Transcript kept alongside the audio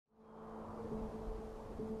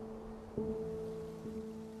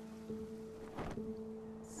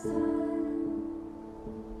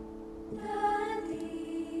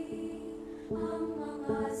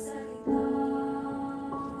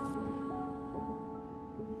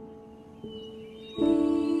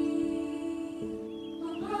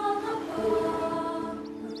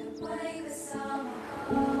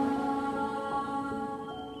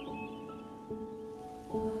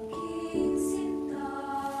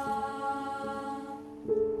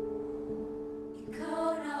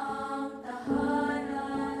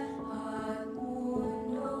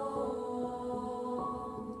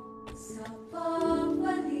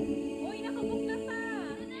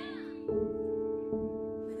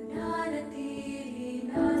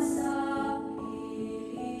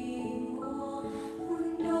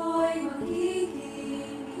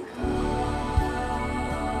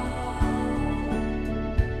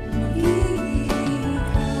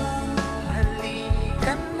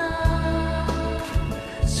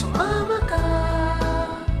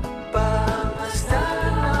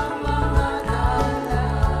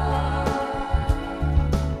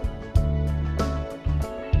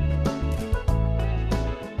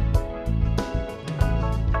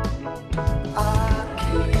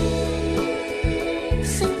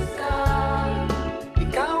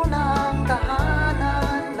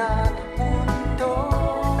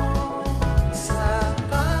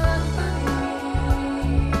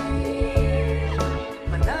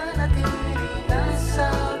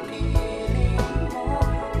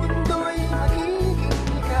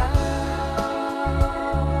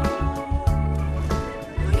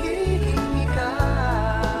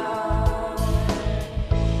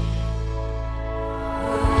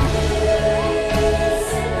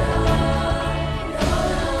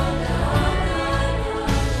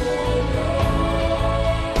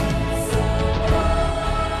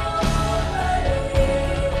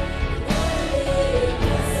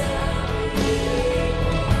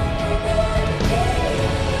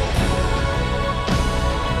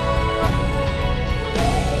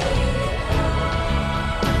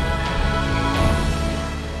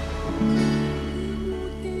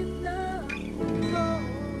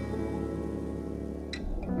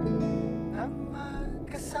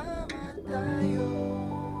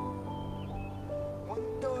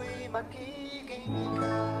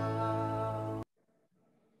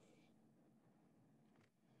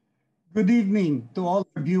Good evening to all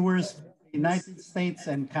our viewers from the United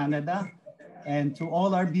States and Canada, and to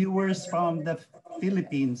all our viewers from the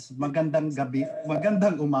Philippines. Magandang gabi,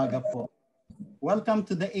 magandang umaga po. Welcome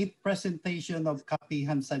to the 8th presentation of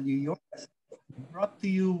Kapihan sa New York, brought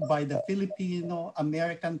to you by the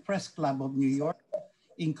Filipino-American Press Club of New York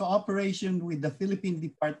in cooperation with the Philippine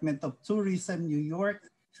Department of Tourism, New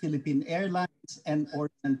York, Philippine Airlines, and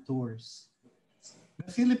ORIENTOURS.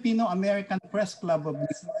 The Filipino-American Press Club of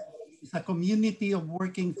New York is a community of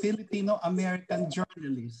working Filipino-American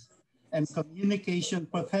journalists and communication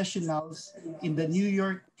professionals in the New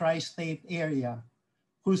York tri-state area,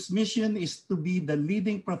 whose mission is to be the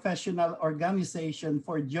leading professional organization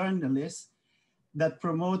for journalists that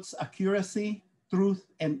promotes accuracy, truth,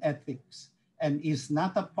 and ethics, and is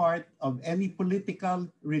not a part of any political,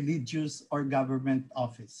 religious, or government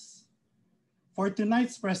office. For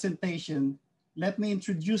tonight's presentation, let me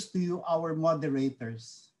introduce to you our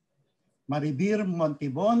moderators. MARIVIR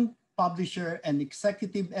Montebon, publisher and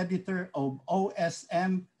executive editor of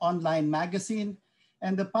OSM Online Magazine,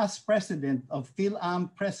 and the past president of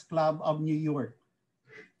FIL-AM Press Club of New York.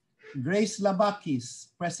 Grace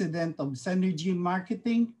Labakis, president of Synergy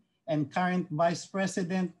Marketing and current vice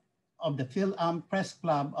president of the FIL-AM Press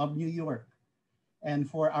Club of New York. And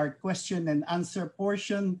for our question and answer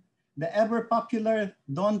portion, the ever popular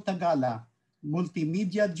Don Tagala,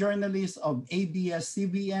 multimedia journalist of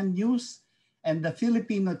ABS-CBN News and the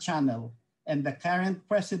Filipino Channel, and the current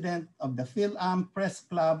president of the FIL-AM Press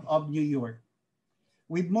Club of New York.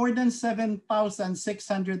 With more than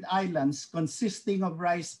 7,600 islands consisting of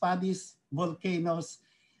rice paddies, volcanoes,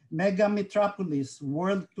 mega metropolis,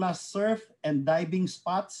 world-class surf and diving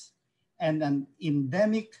spots, and an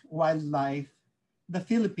endemic wildlife, the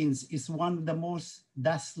Philippines is one of the most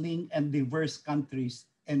dazzling and diverse countries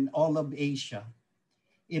in all of Asia.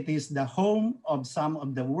 It is the home of some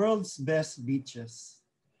of the world's best beaches.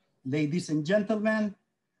 Ladies and gentlemen,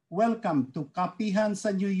 welcome to Kapihan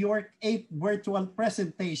sa New York 8th virtual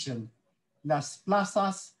presentation, Las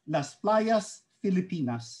Playas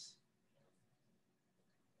Filipinas.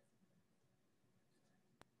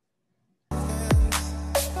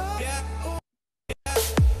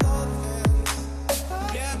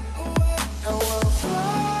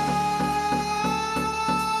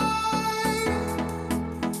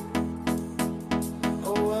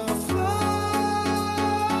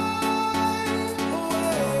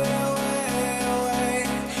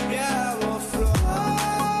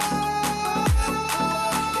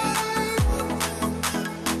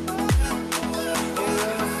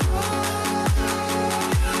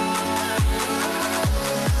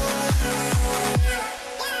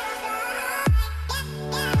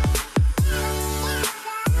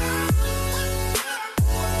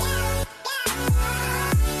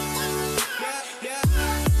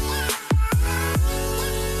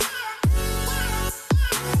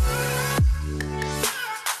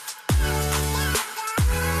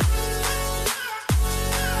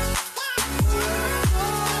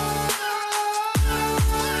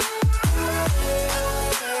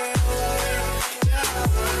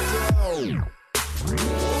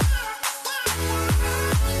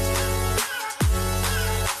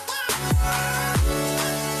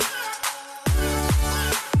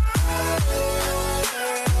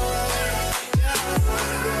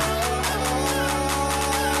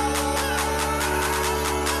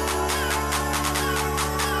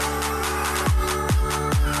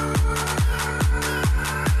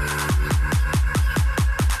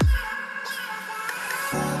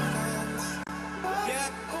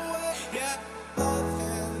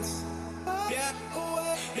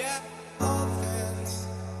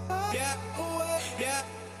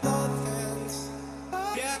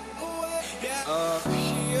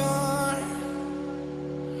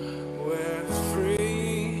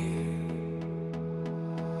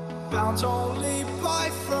 Only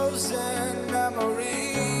by frozen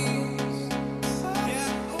memories.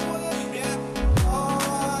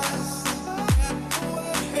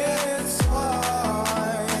 It's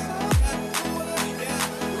hard.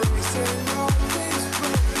 Racing all these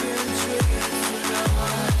broken dreams.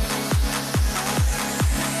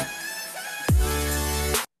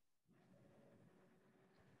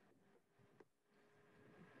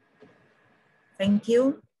 Thank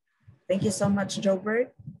you. Thank you so much,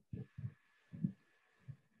 Jobert.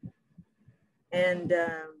 And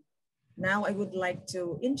now I would like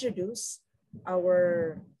to introduce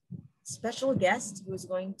our special guest who's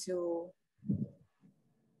going to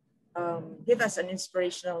give us an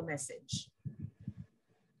inspirational message.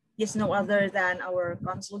 He's no other than our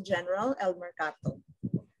Consul General, El Mercato.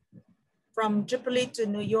 From Tripoli to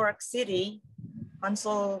New York City,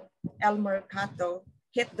 Consul Elmer Cato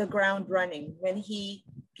hit the ground running when he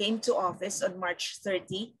came to office on March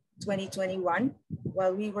 30, 2021,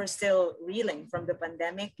 while we were still reeling from the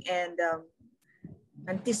pandemic and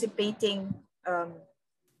anticipating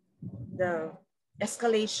the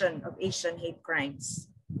escalation of Asian hate crimes.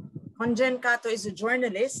 Conjen Cato is a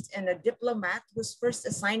journalist and a diplomat whose first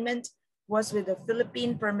assignment was with the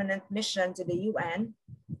Philippine Permanent Mission to the UN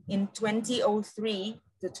in 2003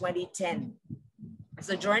 to 2010. As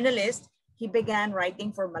a journalist, he began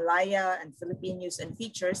writing for Malaya and Philippine News and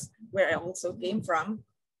Features, where I also came from.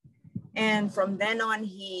 And from then on,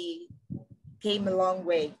 he came a long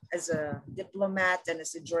way as a diplomat and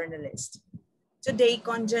as a journalist. Today,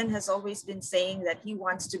 Conjen has always been saying that he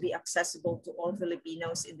wants to be accessible to all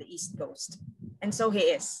Filipinos in the East Coast. And so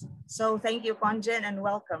he is. So thank you, Conjen, and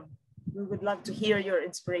welcome. We would love to hear your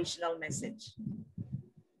inspirational message.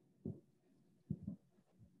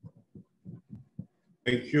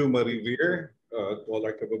 Thank you, MARIVIR. To all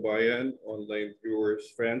our kababayan, online viewers,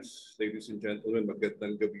 friends, ladies and gentlemen,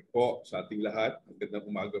 magandang gabi po sa ating lahat. Magandang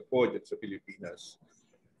umaga po dyan sa Pilipinas.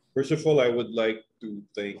 First of all, I would like to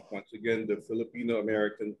thank once again the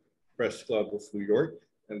Filipino-American Press Club of New York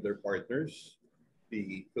and their partners,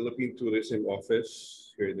 the Philippine Tourism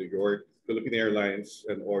Office here in New York, Philippine Airlines,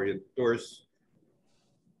 and ORIENTOURS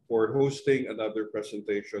for hosting another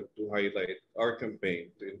presentation to highlight our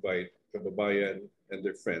campaign to invite kababayan and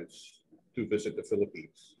their friends to visit the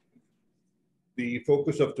Philippines. The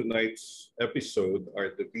focus of tonight's episode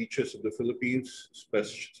are the beaches of the Philippines,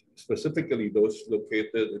 specifically those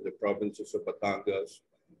located in the provinces of Batangas,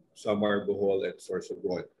 Samar, Bohol, and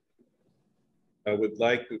Sorsogon. I would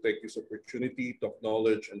like to take this opportunity to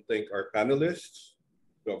acknowledge and thank our panelists,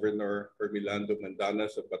 Governor HERMILANDO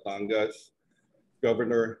MANDANAS of Batangas,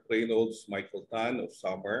 Governor REYNOLDS Michael Tan of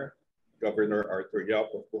Samar, Governor Arthur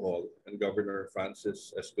Yap of Bohol, and Governor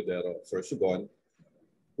Francis Escudero of Sorsogon,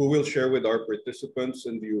 who will share with our participants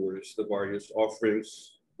and viewers the various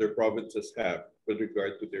offerings their provinces have with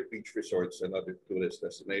regard to their beach resorts and other tourist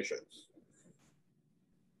destinations.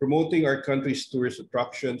 Promoting our country's tourist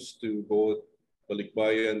attractions to both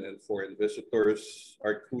balikbayan and foreign visitors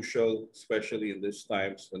are crucial, especially in these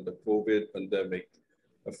times when the COVID pandemic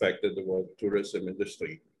affected the world tourism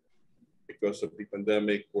industry. Because of the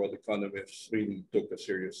pandemic, world economies really took a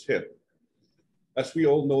serious hit. As we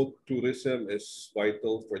all know, tourism is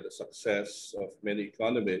vital for the success of many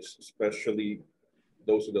economies, especially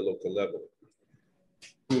those at the local level.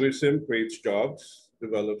 Tourism creates jobs,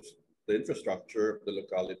 develops the infrastructure of the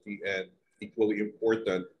locality, and equally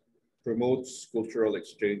important, promotes cultural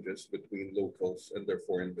exchanges between locals and their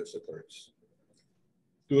foreign visitors.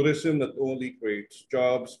 Tourism not only creates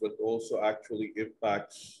jobs, but also actually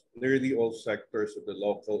impacts nearly all sectors of the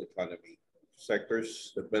local economy.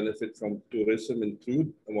 Sectors that benefit from tourism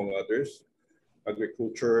include, among others,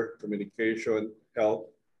 agriculture, communication, health,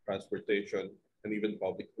 transportation, and even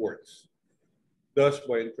public works. Thus,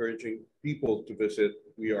 by encouraging people to visit,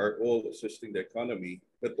 we are all assisting the economy,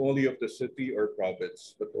 not only of the city or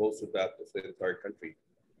province, but also that of the entire country.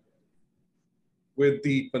 With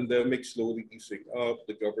the pandemic slowly easing up,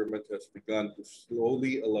 the government has begun to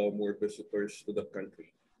slowly allow more visitors to the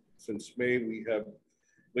country. Since May, we have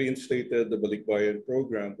reinstated the Balikbayan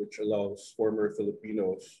program, which allows former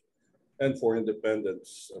Filipinos and foreign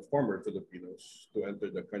dependents of former Filipinos to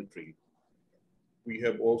enter the country. We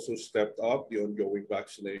have also stepped up the ongoing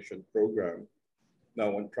vaccination program,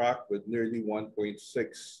 now on track with nearly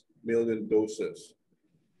 1.6 million doses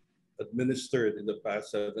administered in the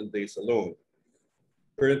past 7 days alone.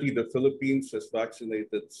 Currently, the Philippines has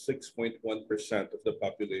vaccinated 6.1% of the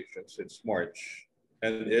population since March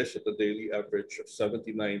and is at a daily average of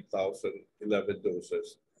 79,011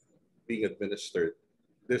 doses being administered.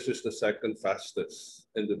 This is the second fastest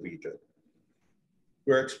in the region.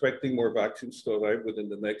 We're expecting more vaccines to arrive within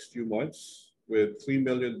the next few months, with 3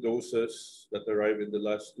 million doses that arrived in the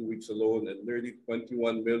last 2 weeks alone and nearly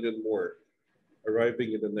 21 million more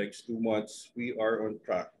arriving in the next 2 months. We are on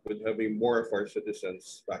track with having more of our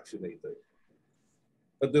citizens vaccinated.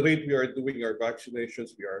 At the rate we are doing our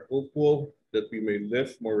vaccinations, we are hopeful that we may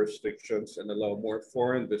lift more restrictions and allow more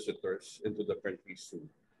foreign visitors into the country soon.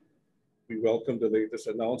 We welcome the latest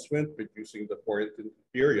announcement reducing the quarantine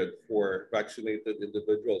period for vaccinated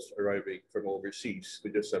individuals arriving from overseas to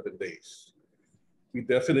just 7 days. We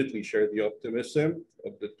definitely share the optimism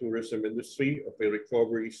of the tourism industry of a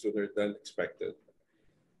recovery sooner than expected.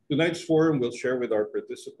 Tonight's forum will share with our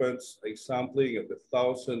participants a sampling of the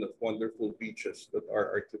thousands of wonderful beaches that our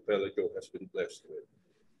archipelago has been blessed with.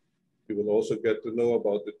 We will also get to know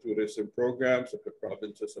about the tourism programs of the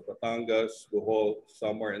provinces of Batangas, Bohol,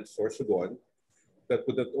 Samar, and Sorsogon, that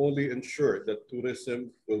would not only ensure that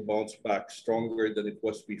tourism will bounce back stronger than it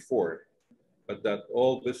was before, but that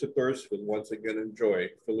all visitors will once again enjoy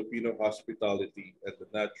Filipino hospitality and the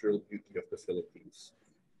natural beauty of the Philippines.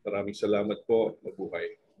 Maraming salamat po.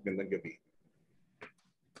 Mabuhay. Magandang gabi.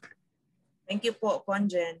 Thank you po,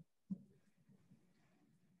 Conjen.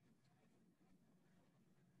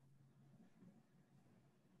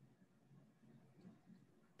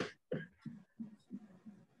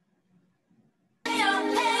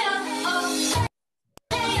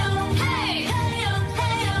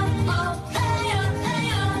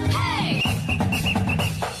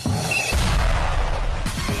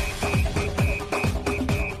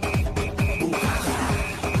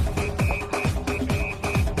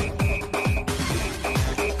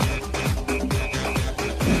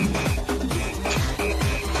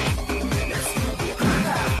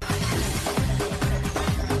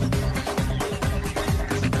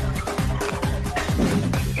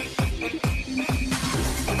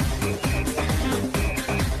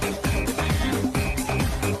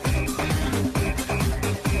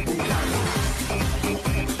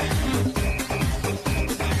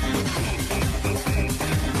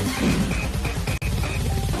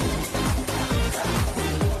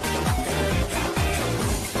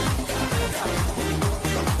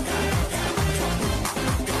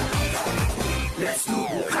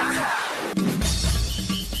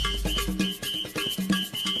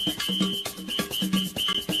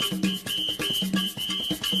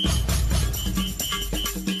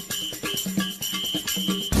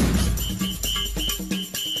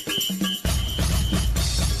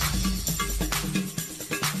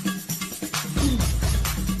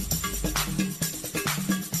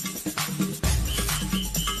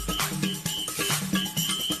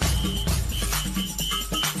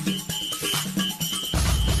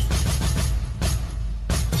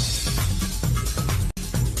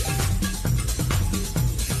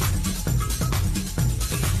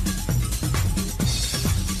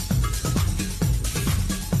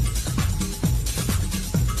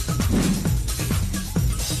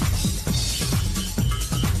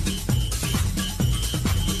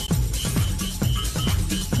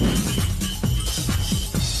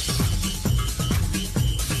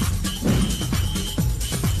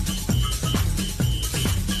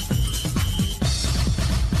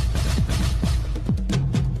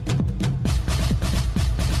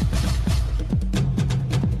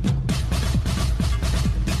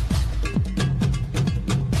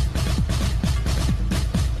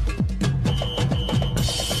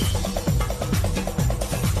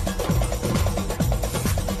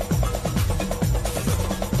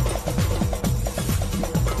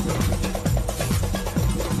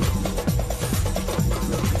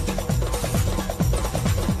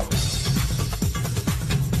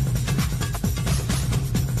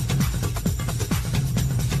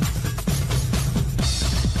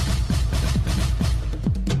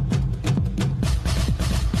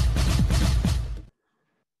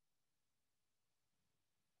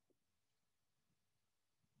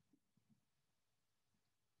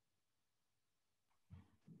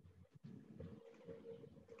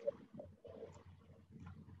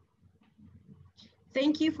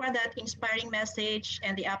 Thank you for that inspiring message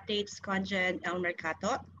and the updates, Conjen El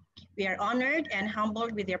Mercato. We are honored and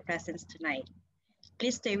humbled with your presence tonight.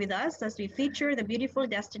 Please stay with us as we feature the beautiful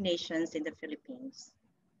destinations in the Philippines.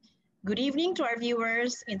 Good evening to our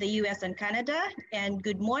viewers in the US and Canada, and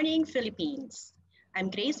good morning, Philippines. I'm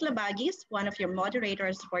Grace Labaguis, one of your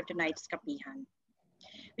moderators for tonight's Kapihan.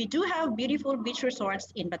 We do have beautiful beach resorts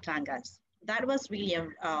in Batangas. That was really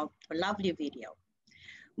a lovely video.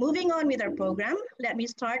 Moving on with our program, let me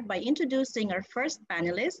start by introducing our first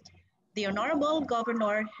panelist, the Honorable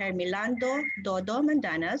Governor Hermilando Dodo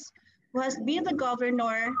Mandanas, who has been the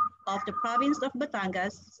governor of the province of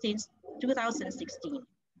Batangas since 2016.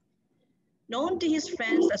 Known to his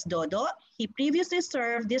friends as Dodo, he previously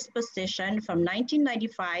served this position from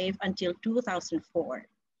 1995 until 2004.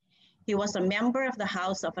 He was a member of the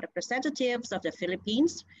House of Representatives of the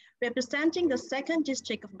Philippines, representing the 2nd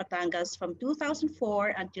District of Batangas from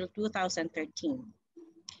 2004 until 2013.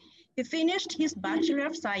 He finished his Bachelor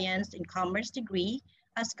of Science in Commerce degree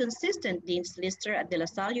as Consistent Dean's Lister at De La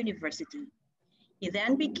Salle University. He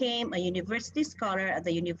then became a university scholar at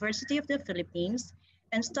the University of the Philippines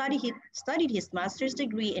and studied his master's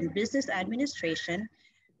degree in business administration,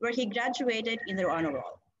 where he graduated in the honor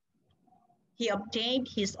roll. He obtained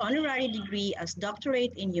his honorary degree as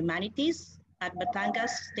doctorate in humanities at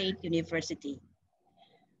Batangas State University.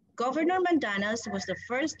 Governor Mandanas was the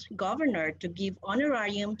first governor to give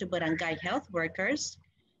honorarium to barangay health workers,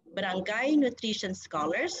 barangay nutrition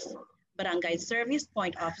scholars, barangay service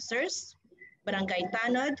point officers, barangay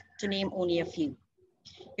tanod, to name only a few.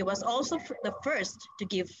 He was also the first to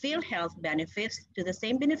give PhilHealth benefits to the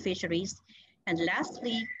same beneficiaries. And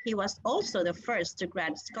lastly, he was also the first to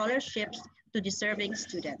grant scholarships to deserving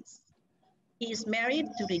students. He is married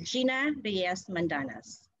to Regina Reyes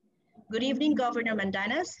Mandanas. Good evening, Governor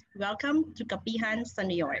Mandanas. Welcome to Kapihan,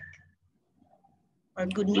 New York. Or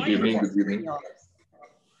good morning. Good evening, good evening.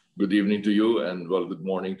 Good evening to you, and well, good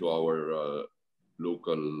morning to our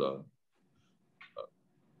local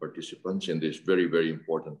participants in this very, very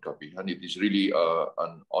important Kapihan. It is really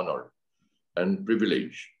an honor and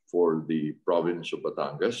privilege for the province of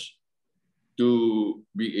Batangas to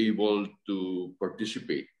be able to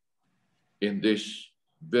participate in this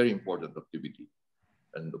very important activity.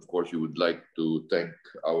 And of course, we would like to thank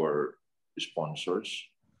our sponsors,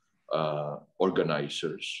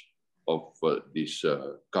 organizers of this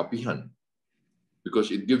Kapihan,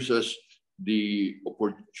 because it gives us the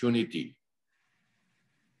opportunity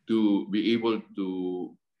to be able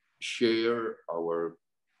to share our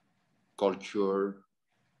culture,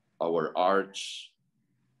 our arts,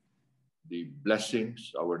 the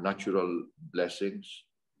blessings, our natural blessings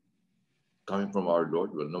coming from our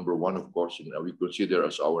Lord. Well, number one, of course, we consider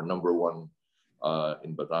as our number one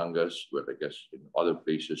in Batangas, well, I guess in other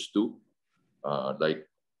places too, like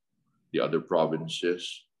the other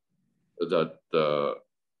provinces that are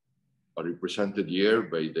represented here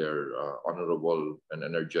by their honorable and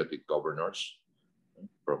energetic governors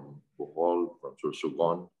from Bohol, from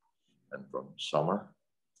Sorsogon, and from Samar.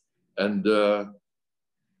 And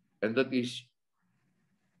that is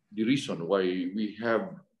the reason why we have,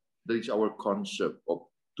 that is our concept of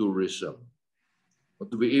tourism,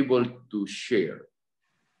 to be able to share.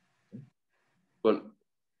 Well,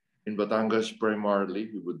 in Batangas primarily,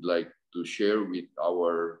 we would like to share with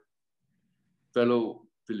our fellow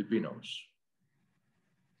Filipinos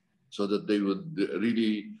so that they would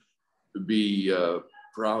really be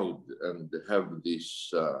proud and have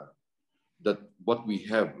this, that what we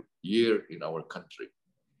have here in our country,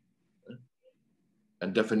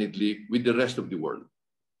 and definitely with the rest of the world.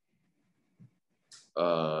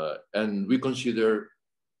 And we consider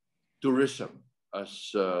tourism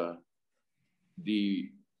as the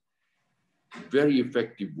very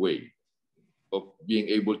effective way of being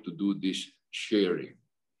able to do this sharing,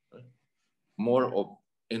 more of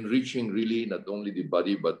enriching really not only the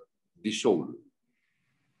body but the soul,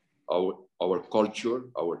 our culture,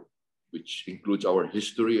 which includes our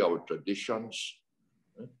history, our traditions,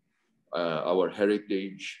 our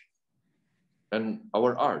heritage, and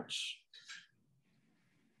our arts,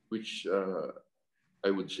 which I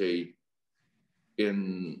would say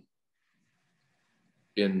in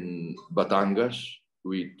Batangas,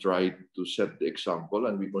 we try to set the example,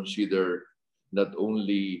 and we consider not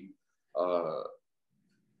only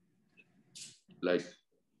like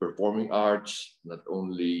performing arts, not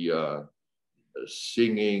only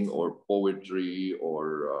singing or poetry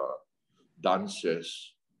or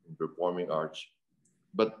dances in performing arts,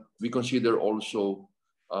 but we consider also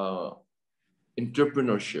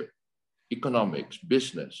entrepreneurship, economics,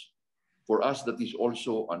 business. For us, that is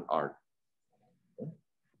also an art.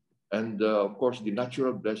 And of course, the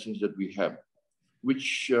natural blessings that we have,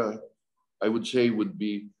 which I would say would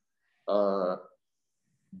be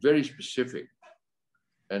very specific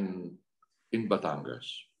and in Batangas.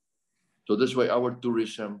 So that's why our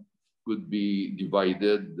tourism could be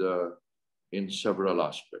divided in several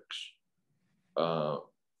aspects.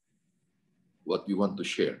 What we want to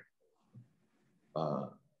share.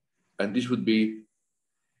 And this would be,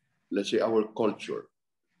 let's say, our culture.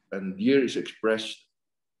 And here is expressed,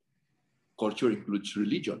 culture includes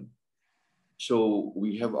religion. So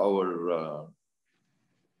we have our,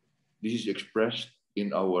 this is expressed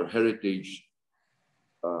in our heritage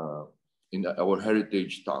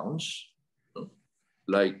towns,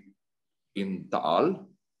 like in Taal,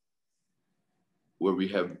 where we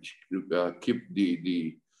have kept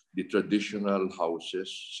the traditional houses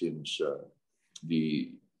since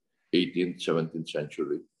the 18th, 17th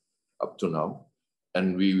century up to now,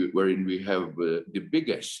 and wherein we have the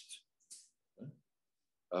biggest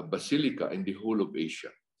basilica in the whole of Asia,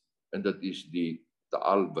 and that is the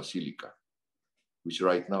Taal Basilica, which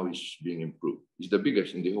right now is being improved. It's the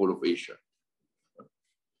biggest in the whole of Asia.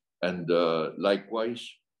 And likewise,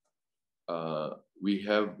 we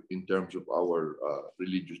have, in terms of our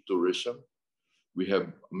religious tourism, we have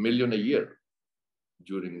 1 million a year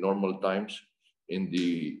during normal times in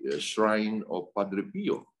the shrine of Padre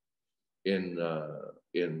Pio in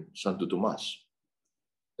Santo Tomas.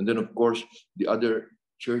 And then, of course, the other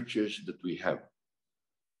churches that we have.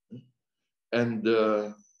 And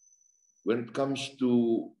when it comes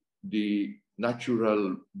to the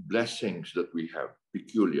natural blessings that we have,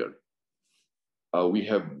 peculiar, we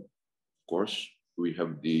have, of course, we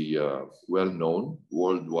have the well-known,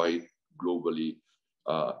 worldwide, globally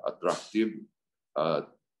attractive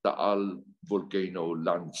Taal volcano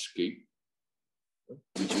landscape,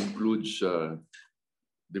 which includes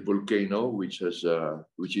the volcano, which is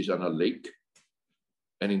on a lake,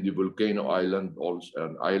 and in the volcano island, also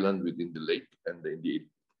an island within the lake, and in the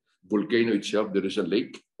volcano itself, there is a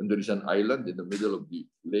lake, and there is an island in the middle of the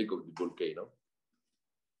lake of the volcano.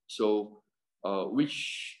 So,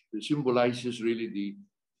 which symbolizes really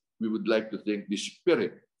we would like to think, the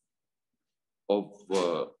spirit of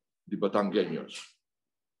the Batangueños.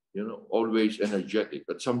 You know, always energetic,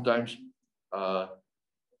 but sometimes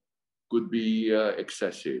could be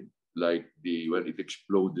excessive, like when it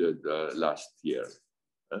exploded last year.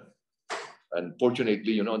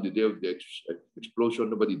 Unfortunately, you know, on the day of the explosion,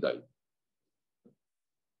 nobody died.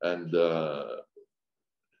 And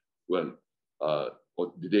well,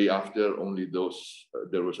 the day after, only those,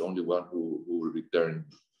 there was only one who returned,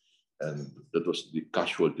 and that was the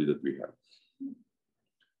casualty that we had.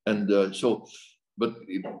 And so, but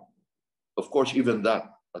of course, even that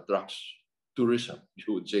attracts tourism.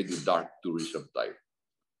 You would say the dark tourism type.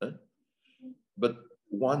 But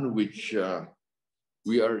one which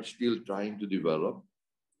we are still trying to develop,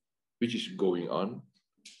 which is going on,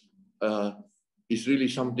 is really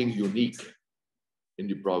something unique in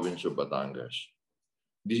the province of Batangas.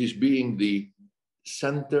 This is being the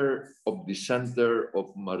center of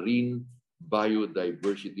marine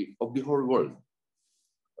biodiversity of the whole world.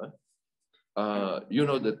 You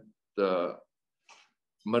know that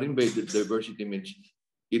marine biodiversity means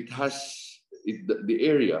the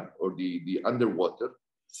area or the underwater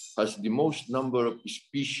has the most number of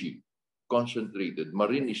species, concentrated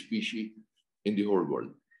marine species in the whole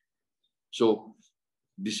world. So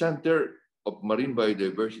the center of marine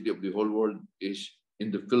biodiversity of the whole world is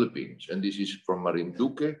in the Philippines, and this is from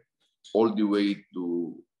Marinduque all the way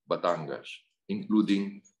to Batangas,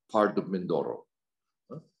 including part of Mindoro.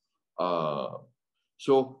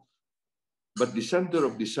 But the center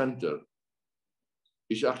of the center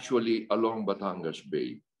is actually along Batangas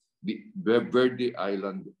Bay, the Verde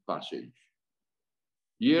Island Passage.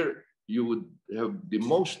 Here, you would have the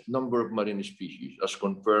most number of marine species as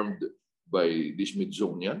confirmed by the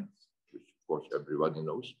Smithsonian, which of course everybody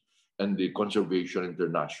knows, and the Conservation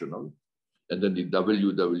International, and then the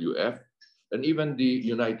WWF, and even the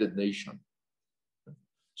United Nations.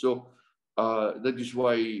 So that is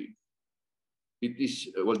why it is,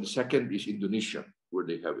 well, the second is Indonesia, where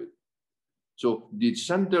they have it. So the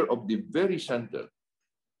center of the very center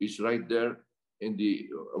is right there in the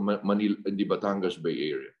Manila, in the Batangas Bay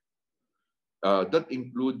area. That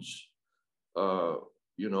includes,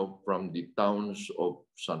 you know, from the towns of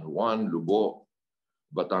San Juan, Lubo,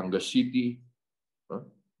 Batangas City,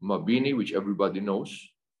 Mabini, which everybody knows,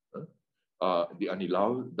 the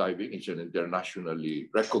Anilao diving. It's an internationally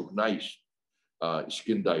recognized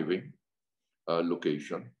skin diving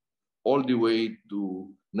location, all the way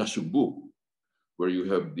to Nasugbu, where you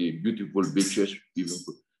have the beautiful beaches, even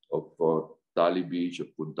of Tali Beach,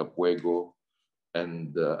 of Punta Puego,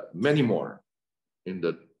 and many more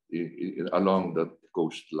along that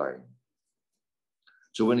coastline.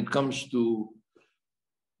 So when it comes to,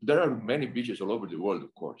 there are many beaches all over the world,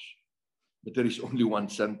 of course, but there is only one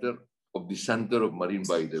center of the center of marine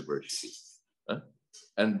biodiversity.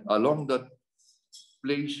 And along that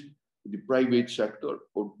place, the private sector,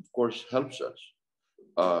 of course, helps us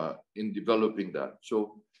in developing that.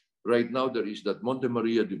 So right now there is that Monte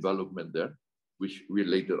Maria development there, which we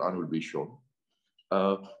later on will be shown,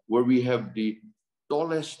 where we have the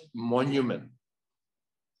tallest monument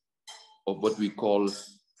of what we call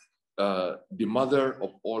the mother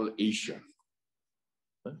of all Asia.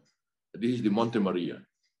 This is the Monte Maria.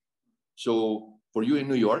 So for you in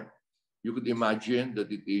New York, you could imagine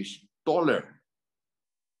that it is taller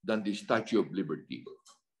than the Statue of Liberty.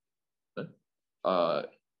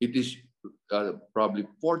 It is probably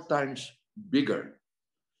 4 times bigger.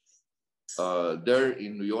 There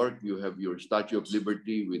in New York, you have your Statue of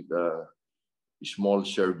Liberty with a small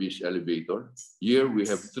service elevator. Here we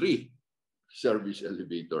have 3 service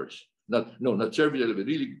elevators. Not service elevator,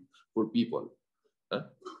 really for people.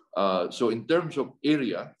 So in terms of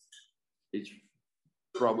area, it's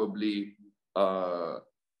probably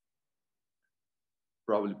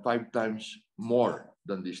 5 times more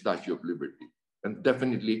than the Statue of Liberty, and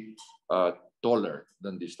definitely taller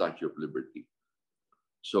than the Statue of Liberty.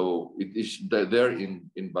 So it is there in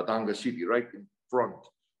Batangas City, right in front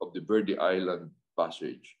of the Verde Island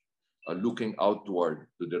Passage. looking outward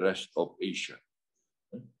to the rest of Asia.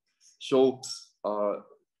 So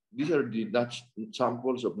these are the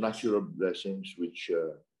samples of natural blessings which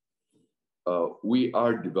we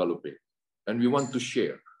are developing, and we want to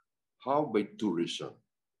share. How? By tourism.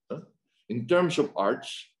 In terms of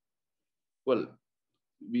arts, well,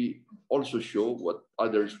 we also show what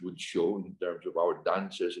others would show in terms of our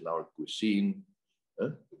dances and our cuisine.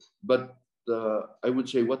 But I would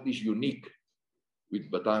say what is unique with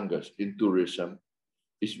Batangas in tourism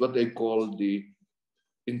is what I call the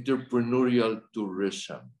entrepreneurial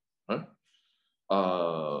tourism,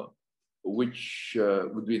 which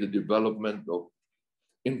would be the development of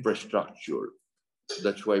infrastructure.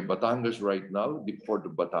 That's why Batangas right now, the port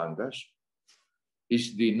of Batangas,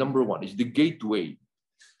 is the number one, is the gateway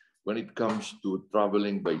when it comes to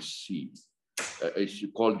traveling by sea. It's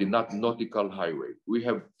called the nautical highway. We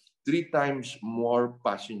have 3 times more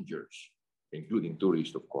passengers, including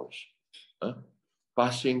tourists, of course,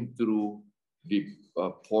 passing through the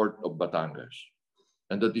port of Batangas.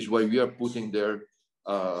 And that is why we are putting there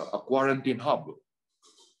a quarantine hub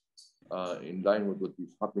in line with what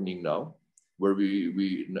is happening now, where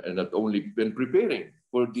we not only been preparing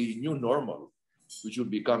for the new normal, which will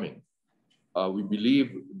be coming. We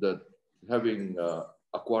believe that having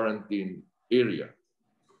a quarantine area,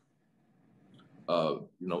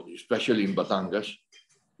 especially in Batangas,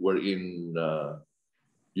 wherein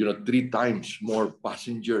 3 times more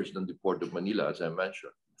passengers than the Port of Manila, as I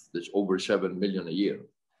mentioned. That's over 7 million a year.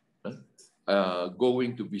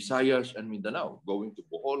 Going to Visayas and Mindanao, going to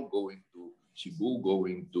Bohol, going to Cebu,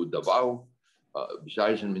 going to Davao,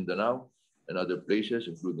 Visayas and Mindanao, and other places,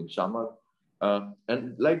 including Samar.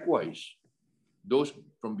 And likewise, those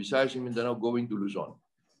from Visayas and Mindanao going to Luzon.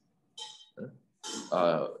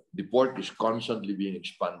 The port is constantly being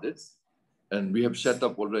expanded, and we have set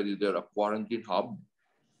up already there a quarantine hub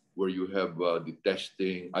where you have the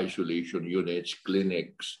testing, isolation units,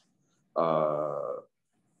 clinics,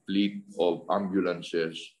 fleet of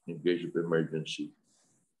ambulances in case of emergency.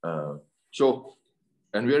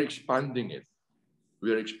 And we are expanding it.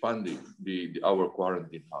 We are expanding our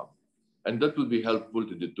quarantine hub. And that will be helpful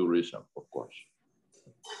to the tourism, of course.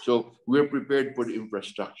 So we're prepared for the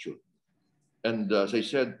infrastructure. And as I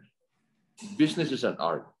said, business is an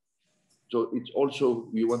art. So it's also,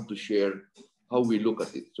 we want to share how we look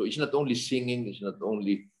at it. So it's not only singing, it's not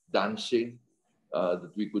only dancing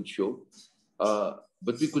that we could show,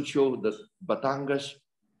 but we could show that Batangas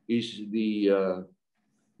is the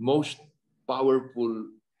most powerful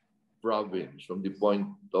province from the point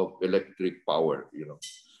of electric power.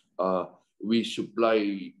 We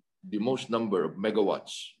supply the most number of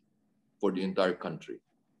megawatts for the entire country.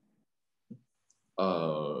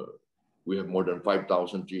 We have more than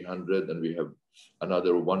 5,300, and we have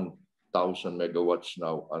another 1,000 megawatts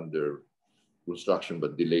now under construction,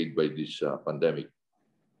 but delayed by this pandemic.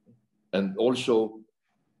 And also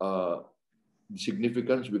the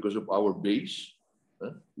significance because of our base,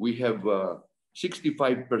 we have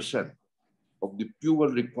 65% of the fuel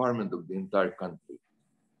requirement of the entire country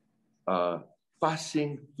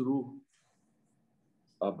passing through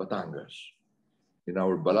Batangas, in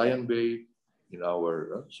our Balayan Bay, in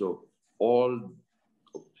our, so all,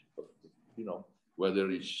 whether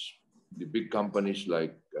it's the big companies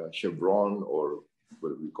like Chevron, or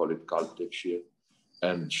what we call it Caltex here,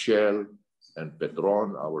 and Shell and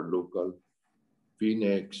Petron, our local,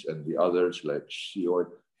 Phoenix, and the others like CO,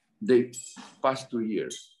 they pass through here.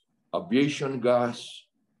 Aviation gas,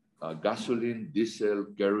 gasoline, diesel,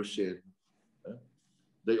 kerosene,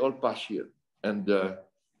 they all pass here. And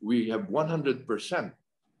we have 100%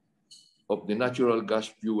 of the natural gas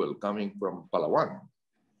fuel coming from Palawan,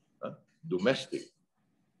 domestic.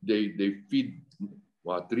 They feed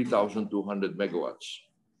 3,200 megawatts.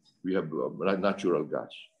 We have natural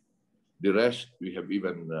gas. The rest, we have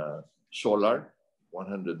even solar,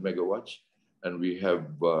 100 megawatts, and we have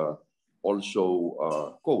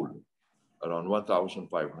also coal, around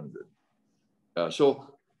 1,500.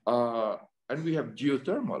 And we have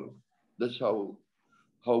geothermal. That's how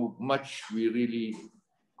much we really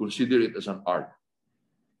consider it as an art.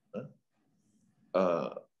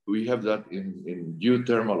 We have that in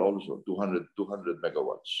geothermal also, 200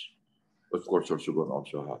 megawatts. Of course, Sorsogon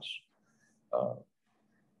also has.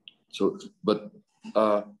 So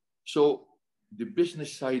the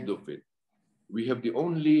business side of it, we have the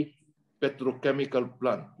only petrochemical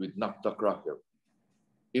plant with naphtha cracker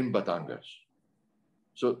in Batangas.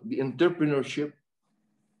 So the entrepreneurship,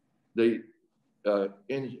 I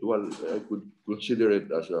could consider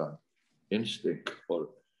it as an instinct or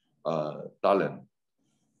talent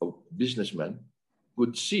of businessmen,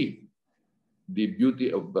 could see the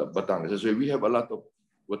beauty of Batangas. So we have a lot of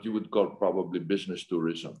what you would call probably business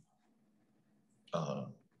tourism.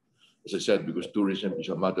 As I said, because tourism is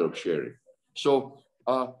a matter of sharing. So,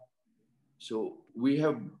 so we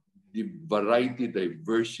have the variety,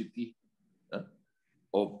 diversity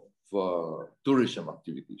of tourism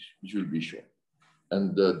activities, which will be shown.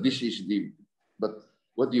 And this is but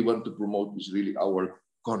what we want to promote is really our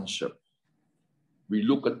concept. We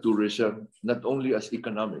look at tourism not only as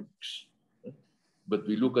economics, but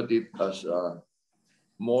we look at it as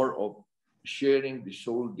more of sharing the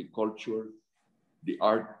soul, the culture, the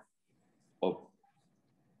art of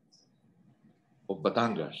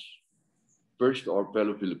Batangas, first to our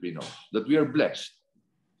fellow Filipinos, that we are blessed,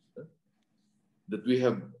 that we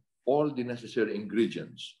have all the necessary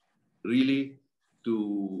ingredients really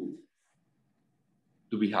to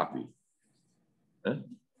be happy,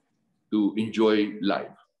 to enjoy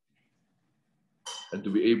life, and to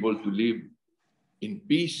be able to live in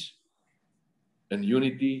peace and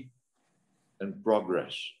unity and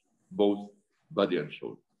progress, both body and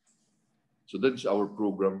soul. So that's our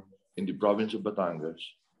program in the province of Batangas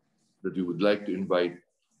that we would like to invite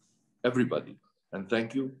everybody. And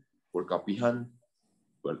thank you for Kapihan.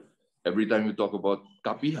 Well, every time you talk about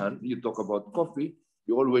Kapihan, you talk about coffee,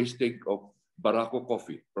 you always think of Barako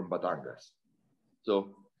coffee from Batangas.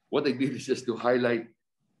 So what I did is just to highlight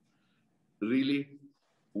really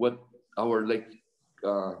what our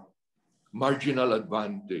marginal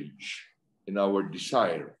advantage in our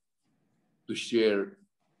desire to share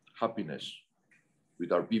happiness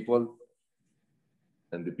with our people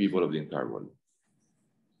and the people of the entire world.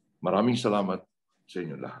 Maraming salamat sa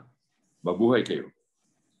inyo lahat. Mabuhay kayo.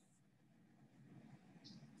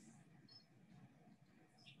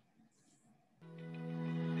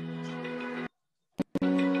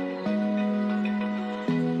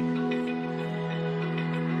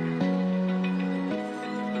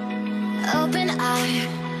 Open eye,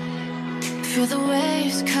 feel the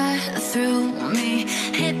waves cut through me,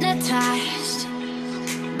 hypnotized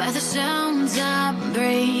by the sounds I'm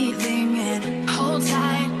breathing in. Hold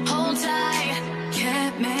tight,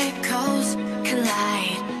 chemicals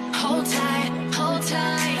collide. Hold tight, hold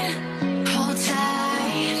tight, hold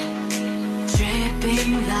tight.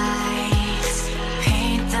 Dripping lights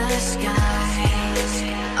paint the skies,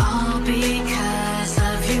 all because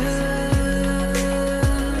of you.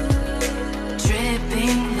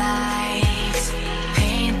 Dripping lights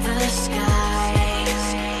paint the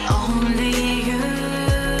skies, only you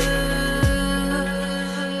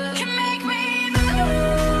can make me move.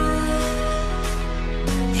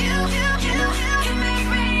 You can make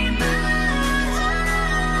me move.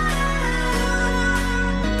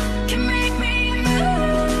 Can make me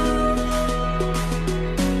move.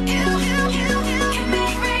 You can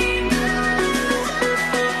make me move.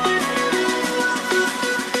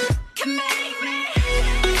 Can make me.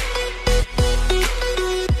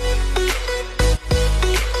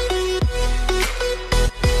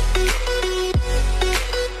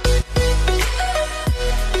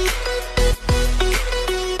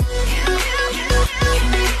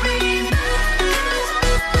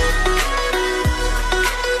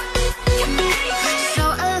 So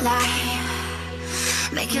alive,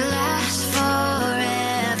 make it last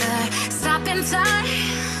forever. Stop in time,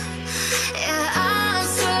 yeah, I'm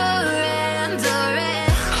surrendering.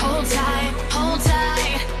 Hold tight,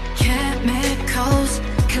 chemicals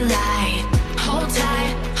collide. Hold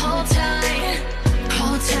tight, hold tight,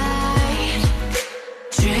 hold tight.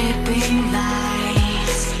 Dripping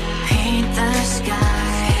lights paint the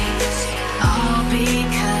skies, all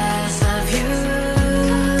because of you.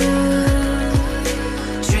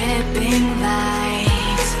 Dripping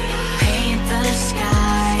lights paint the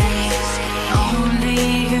skies,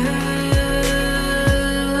 only you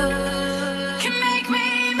can make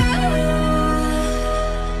me move.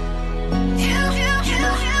 You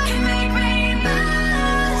can make me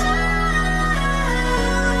move.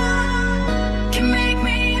 Can make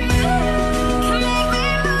me move. Can make me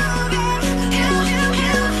move. You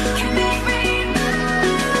can make me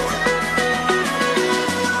move.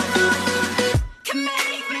 Can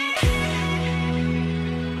make me.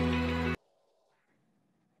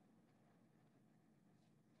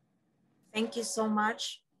 Thank you so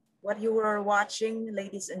much. What you were watching,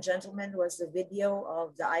 ladies and gentlemen, was the video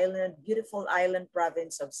of the beautiful island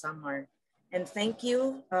province of Samar. And thank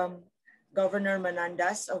you, Governor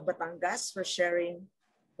Menendez of Batangas, for sharing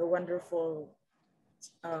the wonderful,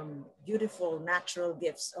 beautiful natural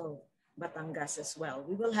gifts of Batangas as well.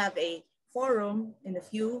 We will have a forum in a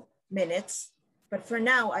few minutes, but for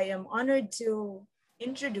now, I am honored to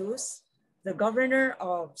introduce the Governor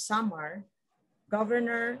of Samar,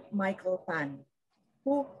 Governor Michael Tan,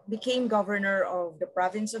 who became governor of the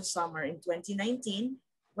province of Samar in 2019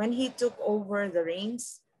 when he took over the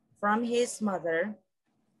reins from his mother,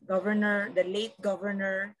 the late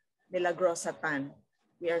Governor Milagrosa Tan.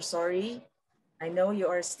 We are sorry. I know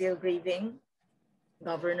you are still grieving,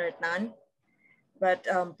 Governor Tan, but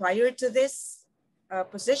prior to this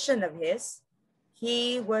position of his,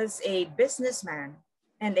 he was a businessman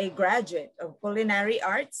and a graduate of culinary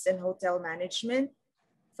arts and hotel management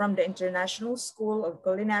from the International School of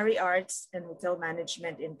Culinary Arts and Hotel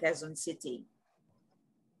Management in Quezon City.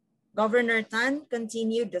 Governor Tan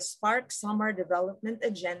continued the Spark Summer Development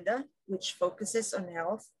Agenda, which focuses on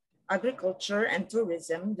health, agriculture, and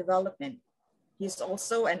tourism development. He is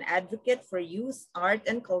also an advocate for youth, art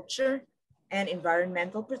and culture, and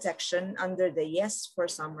environmental protection under the Yes for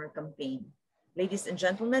Summer campaign. Ladies and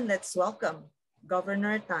gentlemen, let's welcome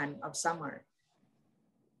Governor Tan of Samar.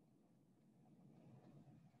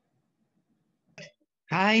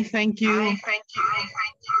 Hi, thank you.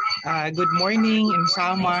 Good morning in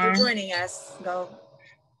Samar. Thanks for joining us. Go.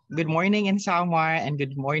 Good morning in Samar and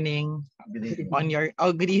good morning on your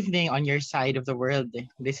good evening on your side of the world.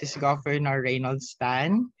 This is Governor Reynolds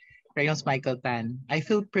Michael Tan. I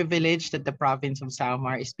feel privileged that the province of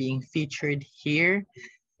Samar is being featured here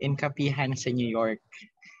in Kapihan, New York.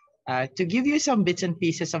 To give you some bits and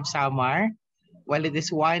pieces of Samar, while it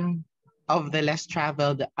is one of the less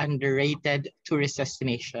traveled, underrated tourist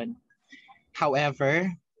destination. However,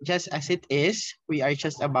 just as it is, we are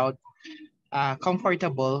just about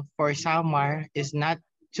comfortable for Samar is not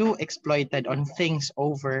too exploited on things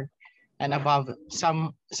over and above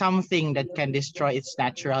something that can destroy its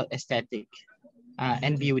natural aesthetic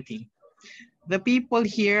and beauty. The people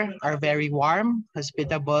here are very warm,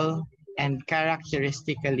 hospitable, and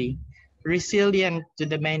characteristically resilient to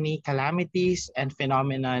the many calamities and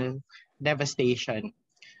phenomenal devastation.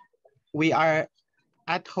 We are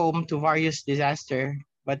at home to various disasters,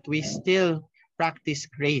 but we still practice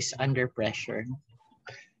grace under pressure.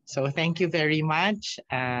 So thank you very much.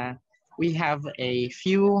 We have a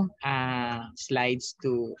few slides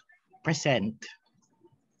to present.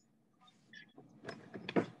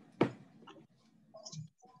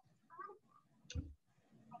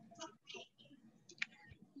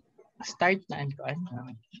 Start na.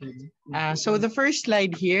 So the first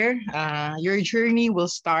slide here, your journey will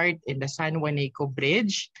start in the San Juanico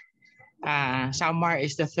Bridge. Samar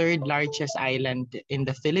is the third largest island in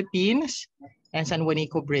the Philippines, and San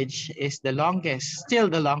Juanico Bridge is still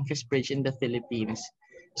the longest bridge in the Philippines.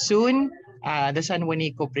 Soon, the San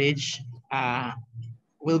Juanico Bridge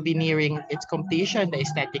will be nearing its completion, the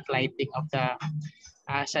aesthetic lighting of the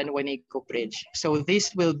San Juanico Bridge. So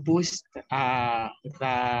this will boost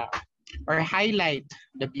highlight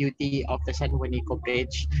the beauty of the San Juanico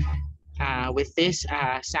Bridge with this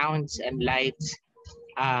sounds and lights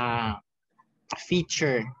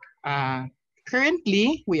feature.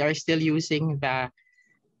 Currently, we are still using the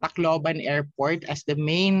Tacloban Airport as the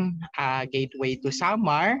main gateway to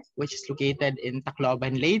Samar, which is located in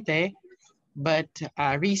Tacloban, Leyte. But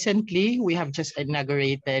recently, we have just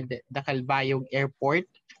inaugurated the Calbayog Airport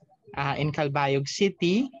in Calbayog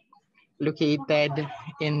City, located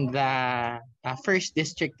in the first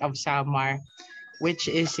district of Samar, which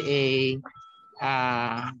is an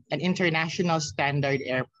international standard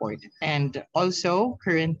airport. And also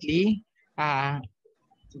currently, the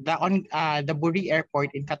Buri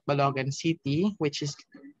Airport in Catbalogan City, which is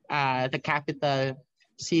the capital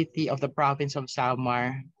city of the province of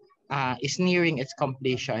Samar, is nearing its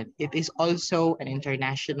completion. It is also an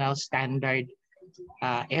international standard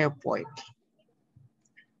airport.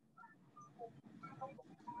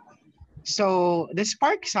 So the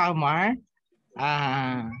Spark Samar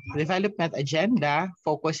development agenda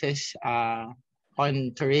focuses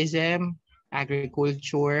on tourism,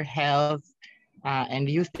 agriculture, health, and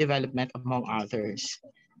youth development, among others.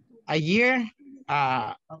 A year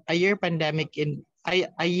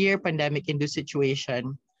pandemic-induced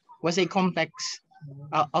situation was a complex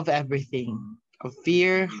of everything, of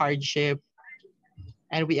fear, hardship,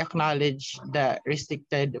 and we acknowledge the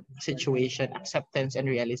restricted situation, acceptance, and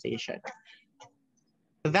realization.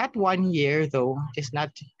 That 1 year, though, is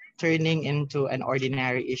not turning into an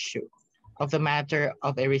ordinary issue of the matter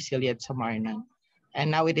of a resilient Samarnan.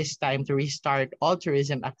 And now it is time to restart all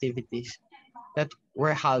tourism activities that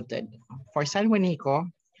were halted. For San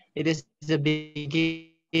Juanico, it is the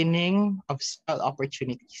beginning of several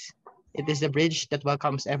opportunities. It is the bridge that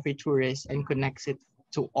welcomes every tourist and connects it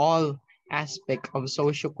to all aspects of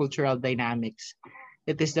socio-cultural dynamics.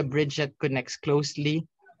 It is the bridge that connects closely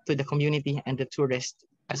to the community and the tourist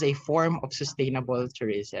as a form of sustainable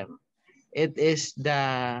tourism. It is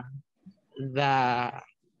the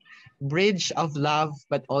bridge of love,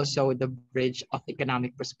 but also the bridge of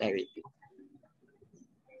economic prosperity.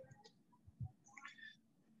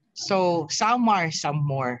 So Samar, some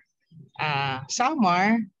more.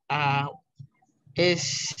 Samar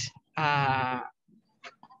is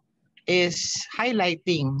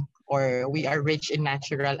highlighting, or we are rich in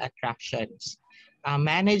natural attractions,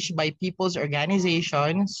 managed by people's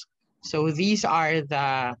organizations. So these are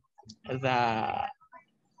the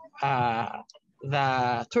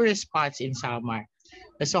tourist spots in Samar.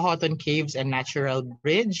 The Sohoton Caves and Natural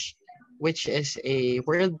Bridge, which is a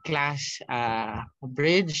world-class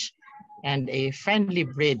bridge and a friendly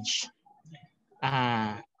bridge.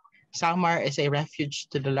 Samar is a refuge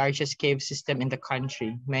to the largest cave system in the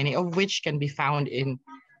country, many of which can be found in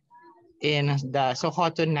the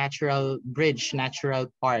Sohoton Natural Bridge Natural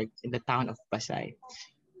Park in the town of Pasay.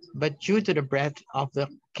 But due to the breadth of the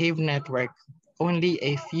cave network, only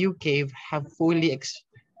a few caves have fully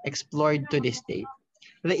explored to this date.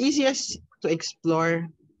 The easiest to explore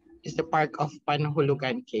is the park of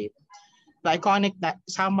Panhulugan Cave. The iconic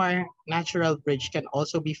Samar Natural Bridge can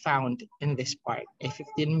also be found in this park. A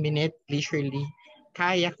 15-minute leisurely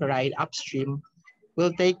kayak ride upstream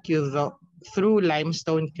will take you through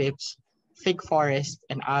limestone cliffs, thick forest,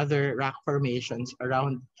 and other rock formations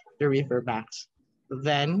around the river banks.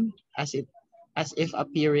 Then, as if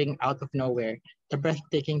appearing out of nowhere, the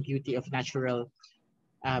breathtaking beauty of natural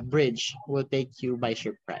bridge will take you by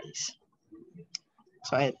surprise.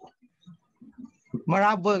 So,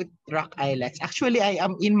 Marabot Rock Islands. Actually, I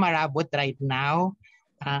am in Marabot right now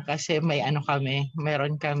kasi meron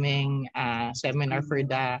kaming seminar for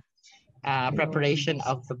the preparation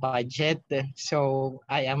of the budget. So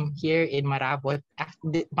I am here in Marabot.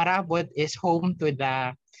 Marabot is home to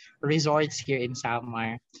the resorts here in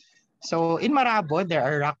Samar. So in Marabot, there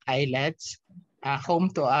are rock islets,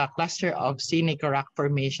 home to a cluster of scenic rock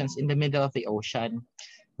formations in the middle of the ocean.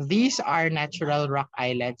 These are natural rock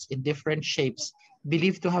islets in different shapes,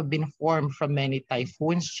 believed to have been formed from many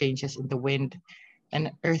typhoons, changes in the wind, and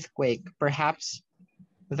earthquake, perhaps,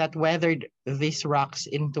 that weathered these rocks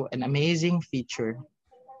into an amazing feature.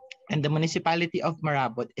 And the municipality of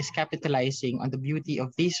Marabot is capitalizing on the beauty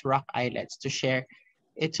of these rock islets to share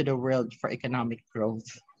it to the world for economic growth.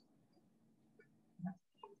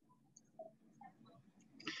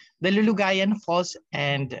 The Lulugayan Falls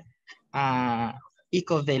and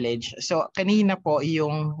Eco Village. So kanina po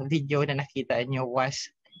yung video na nakita nyo was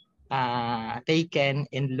taken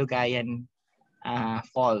in Lulugayan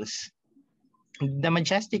Falls. The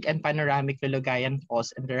majestic and panoramic Lulugayan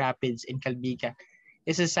Falls and the rapids in Calbiga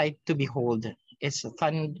is a sight to behold. Its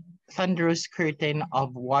thunderous curtain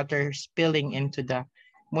of water spilling into the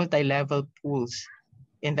multi-level pools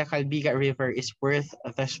in the Calbiga River is worth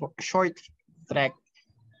the short trek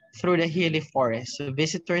through the hilly forest. So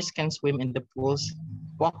visitors can swim in the pools,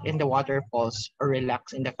 walk in the waterfalls, or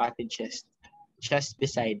relax in the cottages just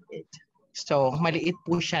beside it. So maliit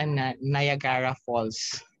po siya na Niagara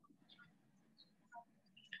Falls.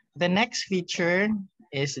 The next feature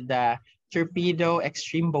is the Torpedo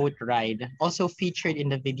Extreme Boat Ride, also featured in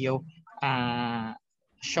the video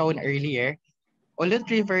shown earlier. Olot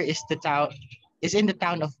River is in the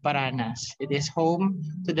town of Baranas. It is home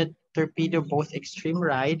to the Torpedo Boat Extreme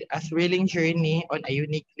Ride, a thrilling journey on a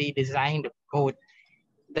uniquely designed boat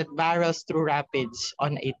that barrels through rapids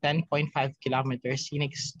on a 10.5-kilometer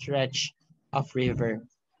scenic stretch of river.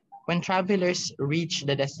 When travelers reach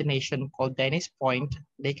the destination called Dennis Point,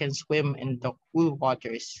 they can swim in the cool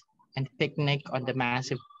waters and picnic on the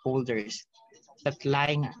massive boulders that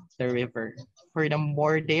line the river. For the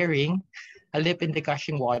more daring, a lip in the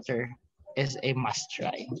gushing water is a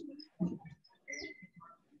must-try.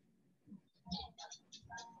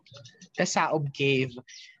 The Saob Cave.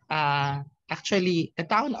 Actually, the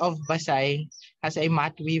town of Pasay has a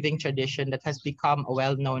mat weaving tradition that has become a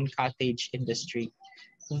well-known cottage industry.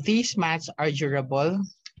 These mats are durable,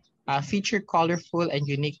 feature colorful and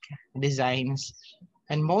unique designs,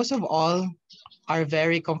 and most of all, are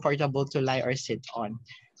very comfortable to lie or sit on.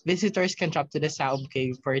 Visitors can drop to the Saob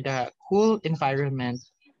Cave for the cool environment,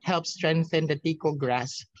 help strengthen the tico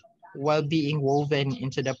grass while being woven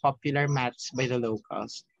into the popular mats by the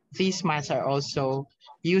locals. These mats are also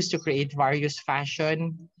used to create various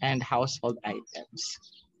fashion and household items.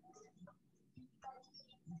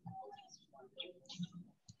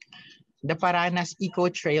 The Paranas Eco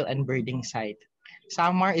Trail and Birding Site.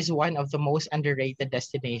 Samar is one of the most underrated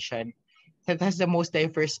destinations that has the most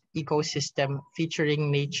diverse ecosystem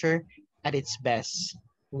featuring nature at its best.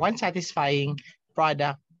 One satisfying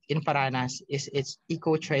product in Paranas is its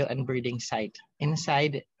eco trail and breeding site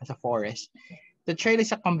inside the forest. The trail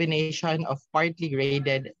is a combination of partly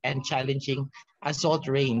graded and challenging assault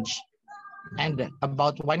range and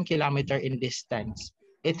about 1 kilometer in distance.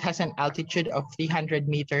 It has an altitude of 300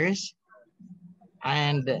 meters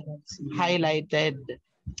and highlighted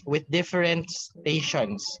with different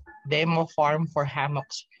stations, demo farm for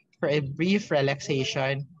hammocks for a brief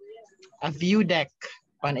relaxation, a view deck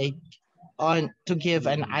to give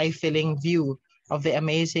an eye-filling view of the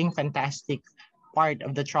amazing, fantastic part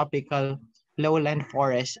of the tropical lowland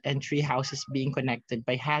forest, and tree houses being connected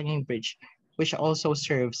by hanging bridge, which also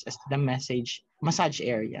serves as the massage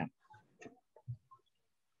area.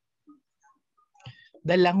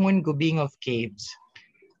 The Langon-Gubingov Caves.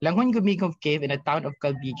 Langon-Gubingov Cave in the town of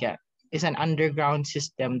Calbiga is an underground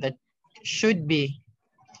system that should be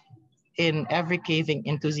in every caving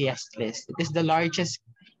enthusiast list. It is the largest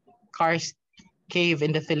karst cave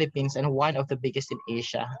in the Philippines and one of the biggest in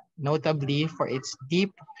Asia, notably for its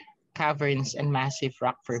deep caverns and massive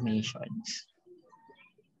rock formations.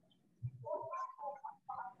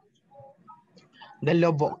 The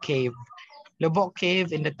Lobok Cave. Lobok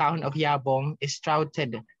Cave in the town of Yabong is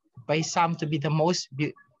touted by some to be the most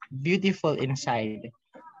beautiful inside.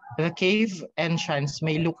 The cave entrance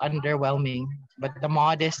may look underwhelming, but the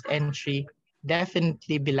modest entry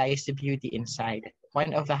definitely belies the beauty inside.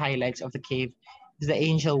 One of the highlights of the cave is the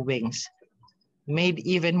angel wings, made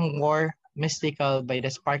even more mystical by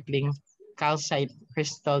the sparkling calcite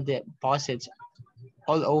crystal deposits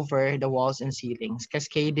all over the walls and ceilings,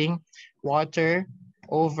 cascading water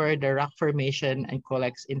over the rock formation and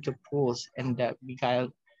collects into pools and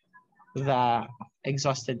beguile the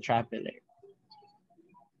exhausted traveler.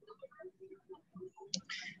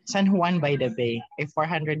 San Juan by the Bay, a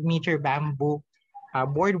 400-meter bamboo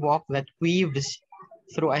boardwalk that weaves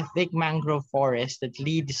through a thick mangrove forest that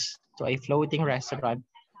leads to a floating restaurant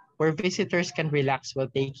where visitors can relax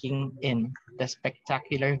while taking in the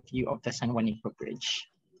spectacular view of the San Juanico Bridge.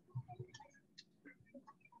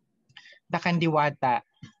 The Kandiwata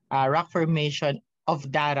rock formation of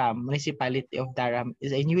Daram, municipality of Daram,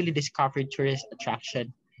 is a newly discovered tourist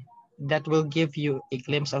attraction that will give you a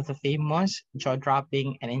glimpse of the famous,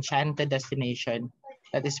 jaw-dropping, and enchanted destination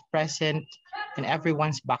that is present in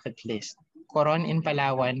everyone's bucket list. Coron in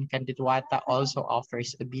Palawan, Kandiwata also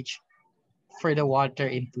offers a beach for the water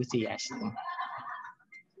enthusiast.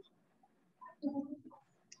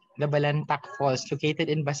 The Balantak Falls, located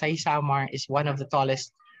in Basay, Samar, is one of the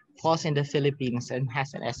tallest falls in the Philippines and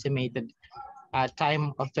has an estimated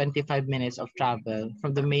time of 25 minutes of travel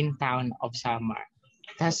from the main town of Samar.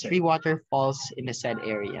 It has 3 waterfalls in the said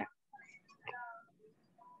area.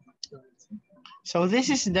 So this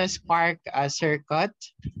is the Spark Circuit,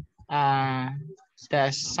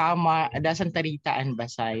 the Santa Rita and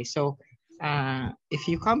Basay. So if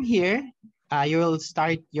you come here, you will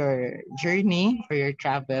start your journey or your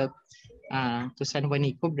travel to San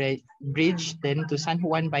Juanico Bridge, then to San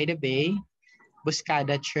Juan by the Bay,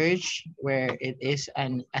 Buscada Church, where it is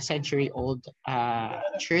a century-old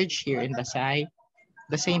church here in Basay,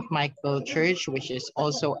 the St. Michael Church, which is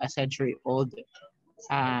also a century-old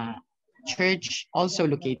church, also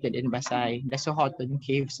located in Basay, the Sohoton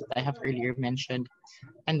Caves that I have earlier mentioned,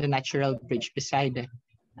 and the natural bridge beside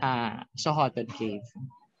Sohoton Cave.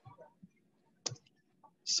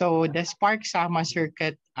 So the Spark Sama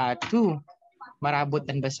Circuit 2, Marabot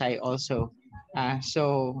and Basay also.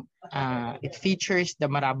 It features the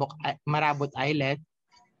Marabot Islet,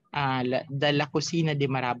 the La Cocina de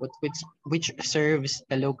Marabot, which serves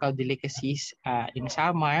the local delicacies in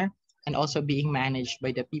Samar and also being managed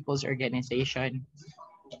by the People's Organization.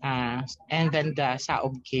 And then the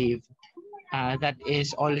Saob Cave, that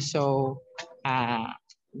is also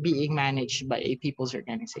being managed by a People's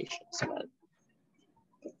Organization as well.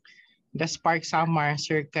 The Spark Samar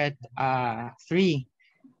Circuit 3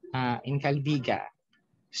 in Calbiga.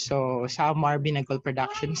 So Samar Binagol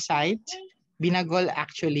production site. Binagol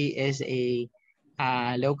actually is a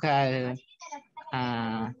local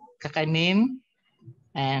kakanin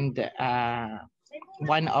and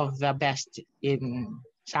one of the best in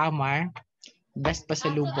Samar, best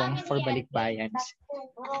pasalubong for balikbayans.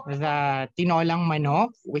 The Tinolang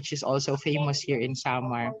Manok, which is also famous here in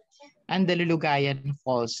Samar, and the Lulugayan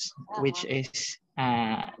Falls, which is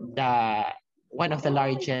one of the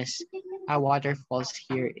largest waterfalls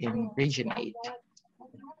here in Region 8.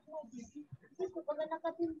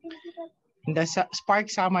 The Spark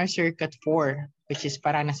Samar Circuit 4, which is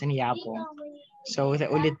Paranas and Yabong. So the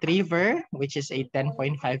Ulit River, which is a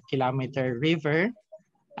 10.5 kilometer river,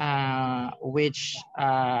 which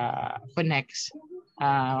connects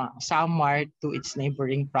Samar to its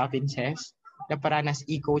neighboring provinces, the Paranas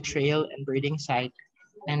Eco Trail and Birding Site,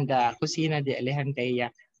 and the Cocina de Elejantea,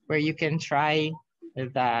 where you can try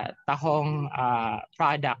the tahong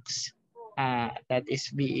products that is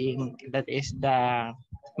the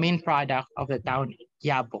main product of the town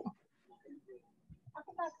Yabo.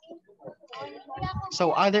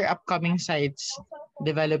 So other upcoming sites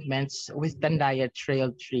developments with Tandaya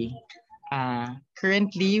Trail 3.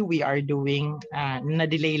 Currently, we are doing,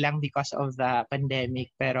 na-delay lang because of the pandemic,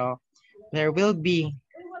 pero there will be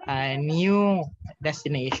new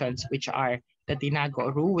destinations, which are the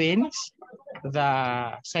Tinago Ruins,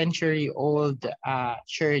 the century-old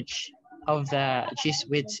church of the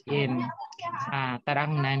Jesuits in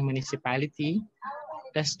Tarangnan Municipality,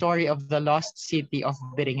 the story of the lost city of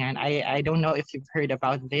Biringan. I don't know if you've heard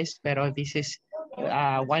about this, pero this is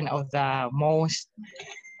one of the most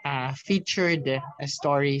featured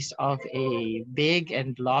stories of a big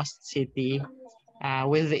and lost city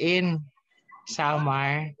within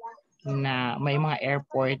Samar na may mga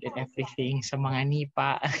airport and everything sa mga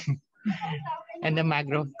nipa and the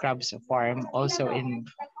mangrove crabs farm also in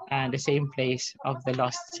the same place of the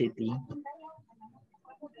lost city.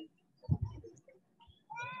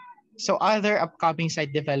 So other upcoming site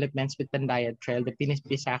developments with Tandaya Trail, the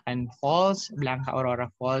Pinispisakan Falls, Blanca Aurora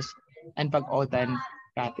Falls, and Pag-Otan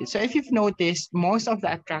Rapids. So if you've noticed, most of the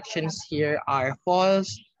attractions here are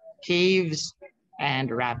falls, caves, and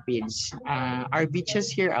rapids. Our beaches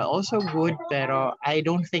here are also good, pero I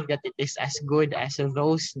don't think that it is as good as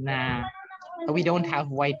those na we don't have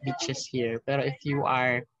white beaches here. Pero if you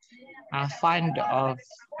are fond of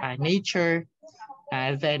nature,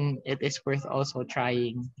 then it is worth also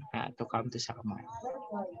trying to come to Samar.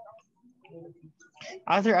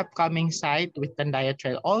 Other upcoming site with Tandaya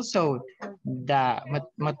Trail, also the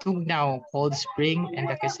Matugnaw Cold Spring and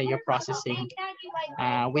the Quezon Processing,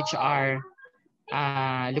 which are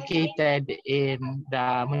located in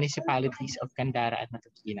the municipalities of Candara and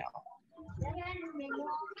Matutuguinaw.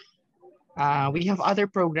 We have other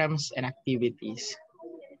programs and activities.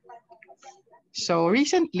 So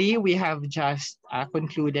recently, we have just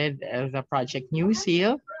concluded the project New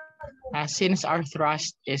Seal. Since our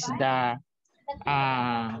thrust is the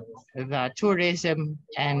tourism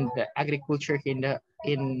and agriculture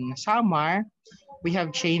in Samar, we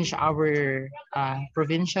have changed our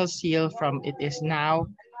provincial seal from it is now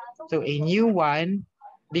to a new one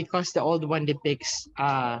because the old one depicts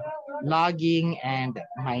logging and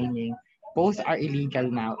mining. Both are illegal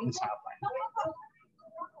now in Samar.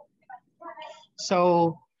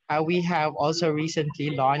 So we have also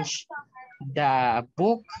recently launched the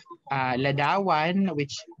book Ladawan,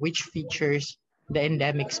 which features the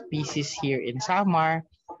endemic species here in Samar,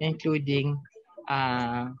 including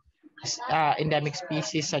endemic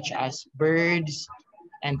species such as birds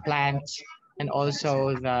and plants, and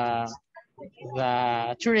also the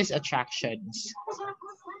tourist attractions.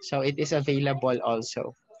 So it is available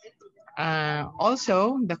also.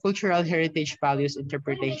 Also, the cultural heritage values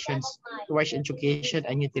interpretations towards education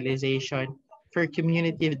and utilization for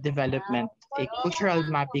community development, a cultural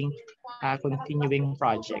mapping continuing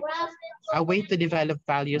project. A way to develop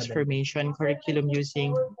values formation curriculum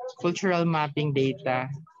using cultural mapping data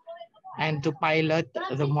and to pilot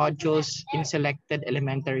the modules in selected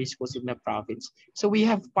elementary schools in the province. So we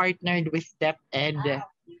have partnered with DepEd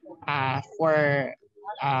for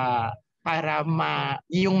para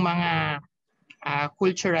yung mga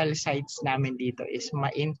cultural sites namin dito is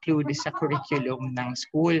ma-include sa curriculum ng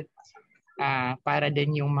school para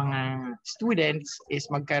din yung mga students is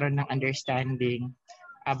magkaroon ng understanding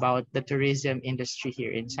about the tourism industry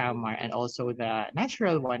here in Samar and also the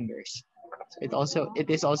natural wonders. So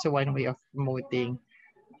it is also one way of promoting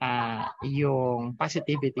yung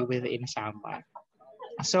positivity within Samar.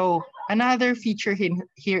 So another feature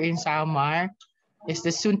here in Samar is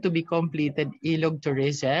the soon to be completed Ilog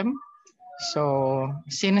tourism. So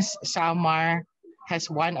since Samar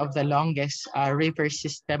has one of the longest river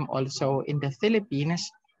system also in the Philippines,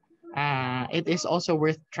 it is also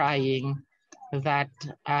worth trying that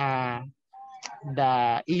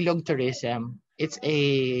the Ilog tourism. It's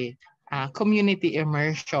a community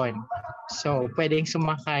immersion. So pwedeng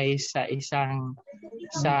sumakay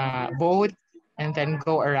sa boat and then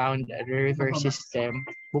go around the river system,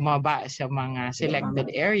 bumaba sa mga selected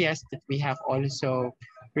areas that we have also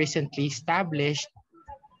recently established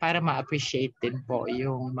para ma-appreciate din po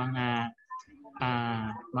yung mga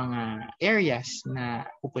areas na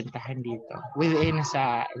pupuntahan dito within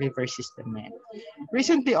sa river system na yan.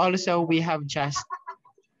 Recently also, we have just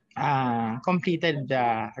completed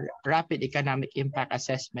the Rapid Economic Impact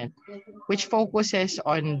Assessment, which focuses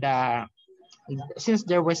on the since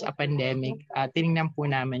there was a pandemic, tinignan po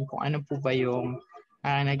namin kung ano po ba yung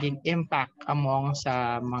naging impact among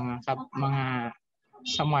sa mga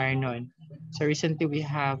Samar nun. So recently we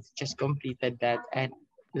have just completed that at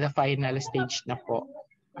the final stage na po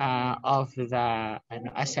of the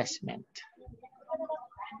assessment.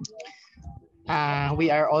 We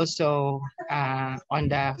are also on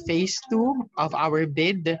the phase 2 of our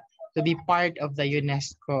bid to be part of the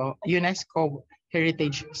UNESCO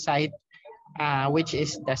Heritage Site, which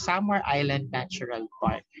is the Samar Island Natural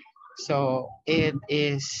Park. So it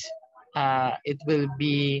will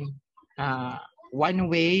be one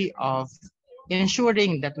way of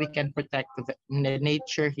ensuring that we can protect the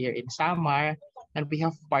nature here in Samar, and we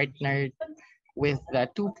have partnered with the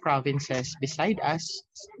 2 provinces beside us,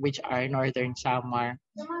 which are Northern Samar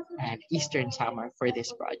and Eastern Samar, for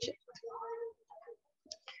this project.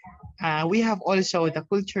 We have also the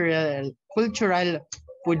cultural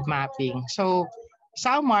food mapping. So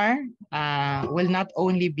Samar will not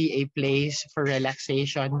only be a place for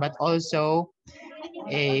relaxation, but also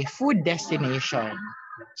a food destination.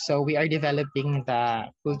 So we are developing the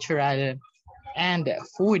cultural and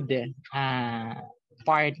food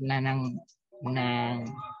part na ng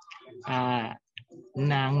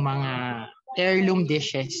mga heirloom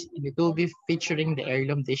dishes. It will be featuring the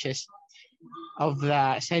heirloom dishes of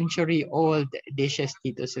the century-old dishes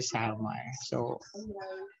dito sa Samar. So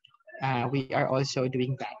we are also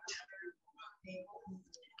doing that.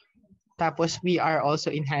 Tapos we are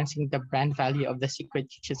also enhancing the brand value of the secret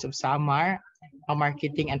kitchens of Samar, a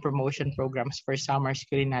marketing and promotion programs for Samar's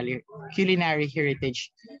culinary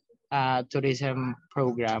heritage tourism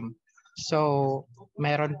program. So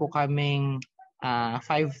meron po kaming 5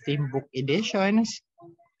 theme book editions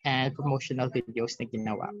and promotional videos na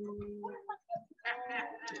ginawa.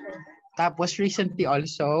 Tapos recently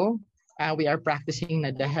also, we are practicing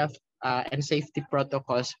the health and safety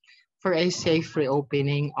protocols for a safe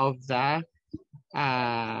reopening of the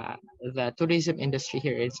tourism industry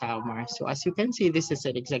here in Samar. So as you can see, this is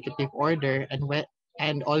an executive order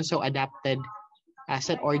and also adapted as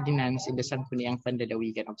an ordinance in the Sangguniang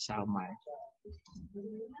Pandalawigan of Samar.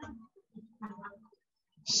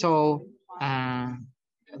 So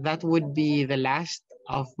that would be the last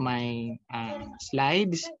of my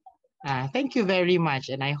slides. Thank you very much,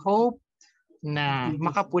 and I hope na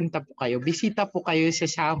makapunta po kayo. Bisita po kayo sa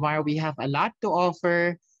Samar. We have a lot to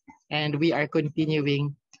offer, and we are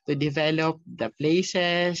continuing to develop the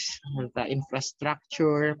places, the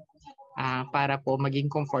infrastructure, para po maging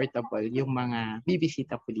comfortable yung mga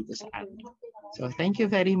bibisita po dito sa amin. So thank you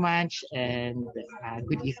very much, and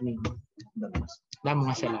good evening.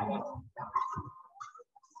 Maraming salamat.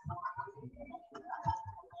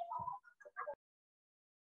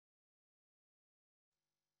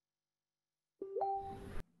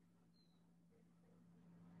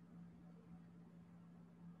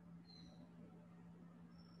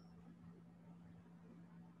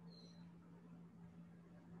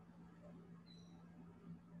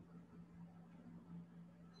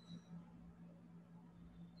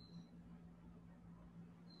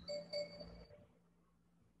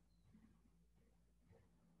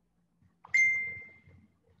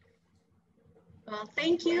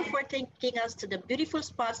 Thank you for taking us to the beautiful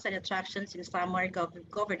spots and attractions in Samar,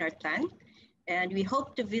 Governor Tan, and we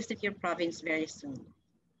hope to visit your province very soon.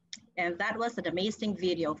 And that was an amazing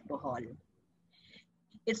video of Bohol.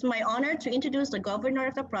 It's my honor to introduce the Governor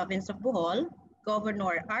of the province of Bohol,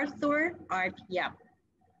 Governor Arthur Art Yap.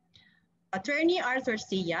 Attorney Arthur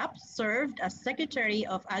C. Yap served as Secretary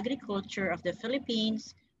of Agriculture of the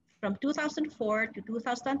Philippines from 2004 to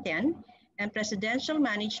 2010 and Presidential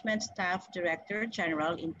Management Staff Director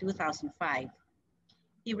General in 2005.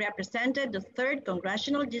 He represented the 3rd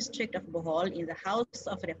Congressional District of Bohol in the House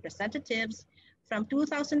of Representatives from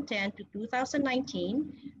 2010 to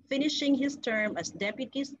 2019, finishing his term as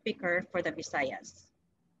Deputy Speaker for the Visayas.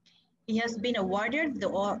 He has been awarded the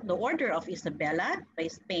Order of Isabela by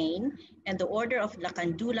Spain and the Order of La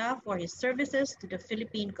Candula for his services to the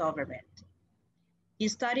Philippine government. He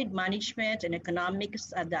studied management and economics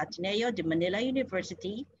at the Ateneo de Manila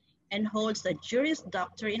University and holds a Juris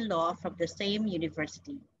Doctor in Law from the same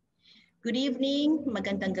university. Good evening,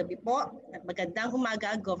 magandang gabi po, at magandang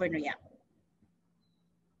umaga, Governor Yap.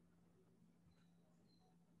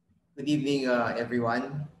 Good evening,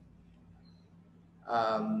 everyone.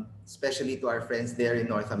 Especially to our friends there in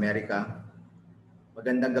North America.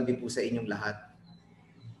 Magandang gabi po sa inyong lahat.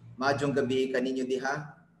 Maayong gabi kaninyo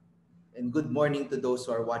diha. And good morning to those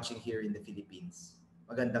who are watching here in the Philippines.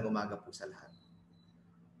 Magandang umaga po sa lahat.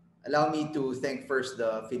 Allow me to thank first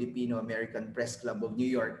the Filipino-American Press Club of New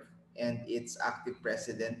York and its active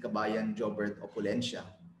president, Kabayan Jobert Opulencia,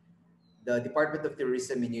 the Department of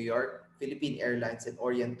Tourism in New York, Philippine Airlines, and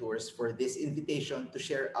ORIENTOURS for this invitation to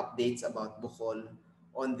share updates about Bohol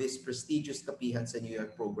on this prestigious Kapihan sa New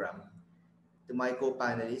York program. To my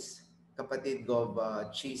co-panelists, kapatid Gov.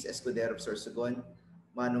 CHIZ Escudero of Sorsogon,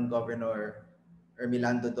 Manong Governor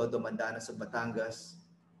HERMILANDO DODO MANDANAS of Batangas,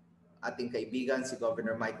 ating kaibigan si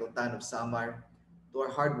Governor Michael Tan of Samar, to our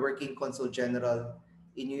hardworking Consul General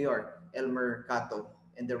in New York, Elmer Cato,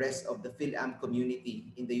 and the rest of the FIL-AM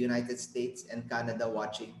community in the United States and Canada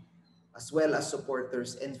watching, as well as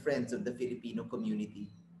supporters and friends of the Filipino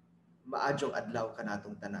community. Maadjong adlaw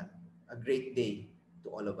kanatong tanan. A great day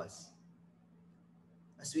to all of us.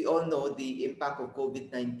 As we all know, the impact of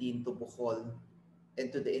COVID-19 to Bohol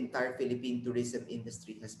and to the entire Philippine tourism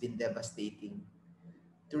industry has been devastating.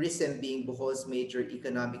 Tourism being Bohol's major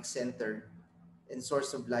economic center and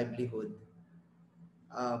source of livelihood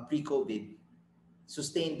pre-COVID,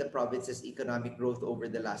 sustained the province's economic growth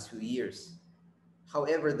over the last few years.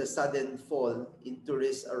 However, the sudden fall in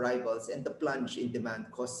tourist arrivals and the plunge in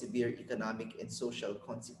demand caused severe economic and social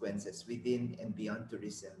consequences within and beyond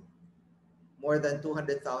tourism. More than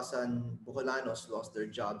 200,000 Boholanos lost their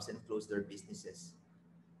jobs and closed their businesses,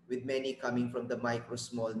 with many coming from the micro,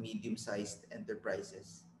 small, medium-sized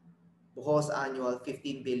enterprises. Bohol's annual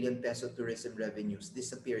 15 billion peso tourism revenues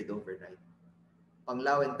disappeared overnight.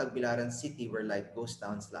 Panglao and Tagbilaran City were like ghost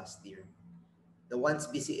towns last year. The once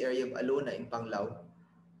busy area of Alona in Panglao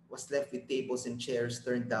was left with tables and chairs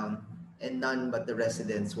turned down and none but the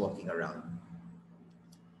residents walking around.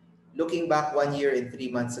 Looking back 1 year and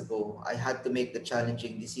 3 months ago, I had to make the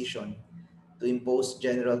challenging decision to impose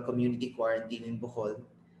general community quarantine in Bohol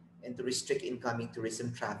and to restrict incoming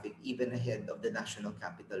tourism traffic even ahead of the national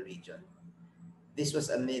capital region. This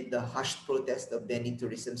was amid the hushed protest of many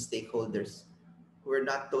tourism stakeholders who were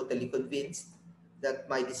not totally convinced that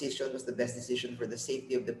my decision was the best decision for the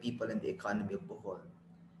safety of the people and the economy of Bohol.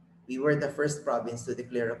 We were the first province to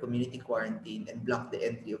declare a community quarantine and block the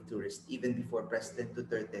entry of tourists even before President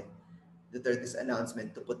Duterte's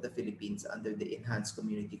announcement to put the Philippines under the enhanced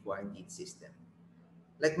community quarantine system.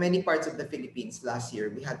 Like many parts of the Philippines last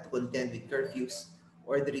year, we had to contend with curfews,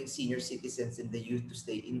 ordering senior citizens and the youth to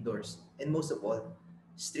stay indoors, and most of all,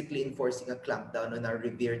 strictly enforcing a clampdown on our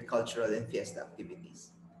revered cultural and fiesta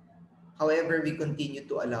activities. However, we continue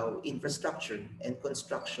to allow infrastructure and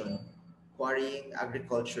construction, quarrying,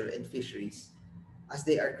 agriculture, and fisheries, as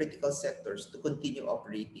they are critical sectors, to continue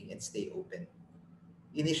operating and stay open.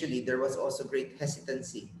 Initially, there was also great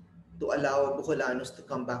hesitancy to allow Boholanos to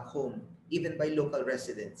come back home, even by local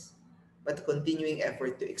residents. But the continuing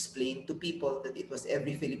effort to explain to people that it was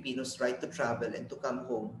every Filipino's right to travel and to come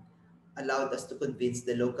home allowed us to convince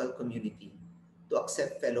the local community to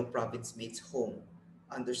accept fellow province mates home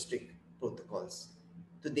under strict protocols.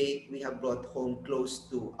 To date, we have brought home close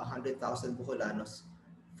to 100,000 Boholanos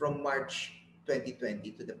from March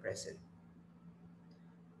 2020 to the present.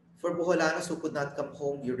 For Boholanos who could not come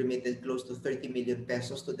home, we remitted close to 30 million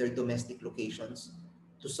pesos to their domestic locations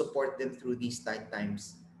to support them through these tight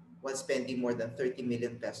times, while spending more than 30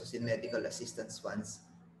 million pesos in medical assistance funds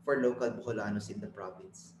for local Boholanos in the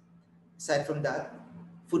province. Aside from that,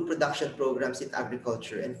 food production programs in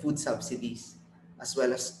agriculture and food subsidies, as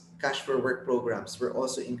well as cash for work programs, were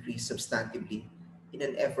also increased substantively in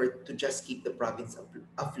an effort to just keep the province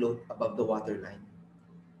afloat above the waterline.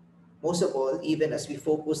 Most of all, even as we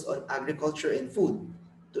focused on agriculture and food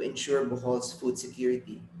to ensure Bohol's food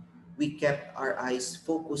security, we kept our eyes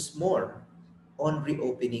focused more on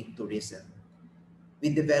reopening tourism. We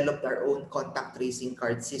developed our own contact tracing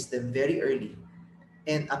card system very early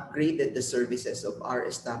and upgraded the services of our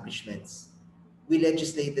establishments. We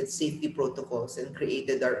legislated safety protocols and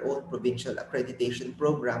created our own provincial accreditation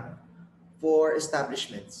program for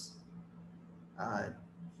establishments.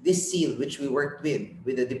 This seal, which we worked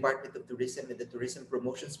with the Department of Tourism and the Tourism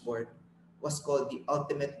Promotions Board, was called the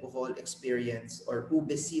Ultimate Bohol Experience, or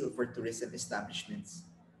UBE seal, for tourism establishments.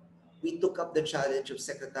 We took up the challenge of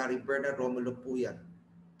Secretary Bernard Romulo Puyat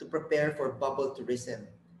to prepare for bubble tourism,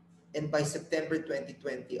 and by September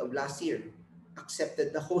 2020 of last year,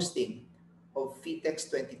 accepted the hosting of FITEX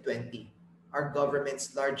 2020, our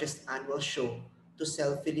government's largest annual show to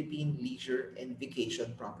sell Philippine leisure and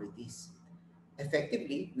vacation properties.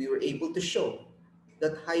 Effectively, we were able to show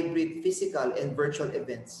that hybrid physical and virtual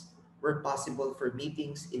events were possible for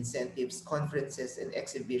meetings, incentives, conferences, and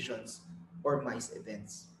exhibitions, or MICE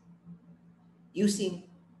events. Using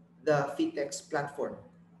the FITEX platform,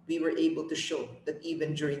 we were able to show that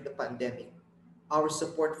even during the pandemic, our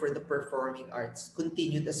support for the performing arts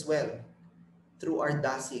continued as well through our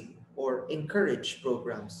DASIG, or Encourage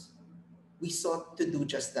programs, we sought to do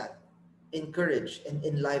just that, encourage and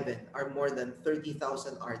enliven our more than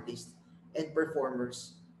 30,000 artists and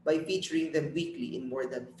performers by featuring them weekly in more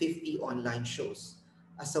than 50 online shows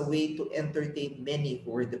as a way to entertain many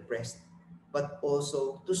who were depressed, but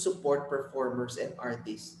also to support performers and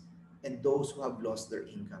artists and those who have lost their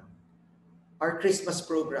income. Our Christmas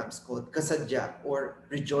programs called Kasadya or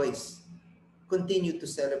Rejoice continue to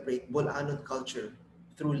celebrate Bolanon culture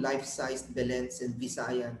through life-sized Belens and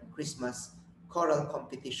Visayan Christmas choral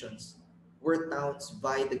competitions where towns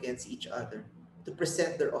vied against each other to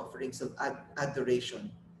present their offerings of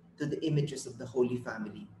adoration to the images of the Holy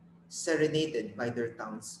Family, serenaded by their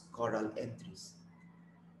town's choral entries.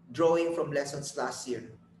 Drawing from lessons last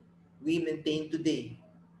year, we maintain today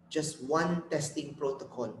just one testing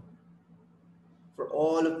protocol for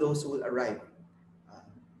all of those who will arrive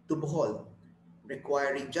to Bohol,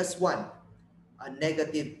 requiring just one, a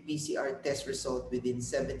negative PCR test result within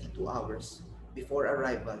 72 hours before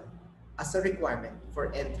arrival as a requirement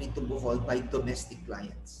for entry to Bohol by domestic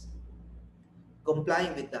clients.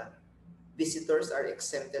 Complying with that, visitors are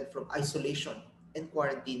exempted from isolation and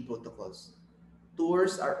quarantine protocols.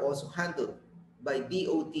 Tours are also handled by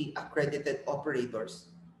DOT accredited operators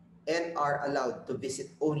and are allowed to visit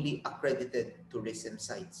only accredited tourism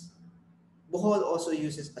sites. Bohol also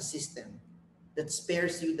uses a system that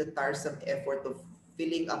spares you the tiresome effort of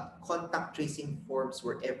filling up contact tracing forms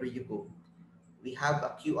wherever you go. We have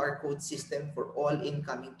a QR code system for all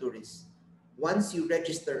incoming tourists. Once you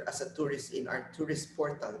register as a tourist in our tourist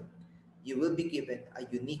portal, you will be given a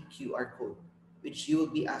unique QR code, which you will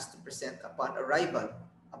be asked to present upon arrival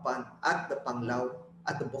at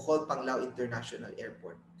the Bohol Panglao International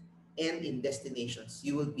Airport and in destinations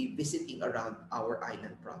you will be visiting around our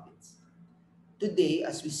island province. Today,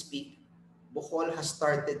 as we speak, Bohol has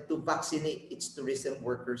started to vaccinate its tourism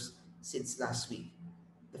workers since last week,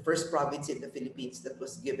 the first province in the Philippines that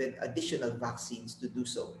was given additional vaccines to do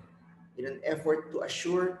so, in an effort to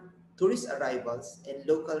assure tourist arrivals and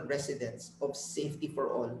local residents of safety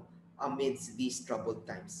for all amidst these troubled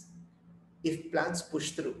times. If plans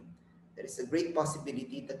push through, there is a great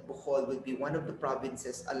possibility that Bohol will be one of the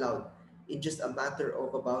provinces allowed in just a matter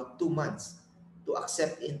of about 2 months to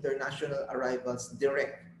accept international arrivals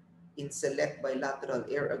direct in select bilateral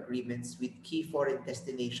air agreements with key foreign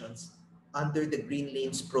destinations under the Green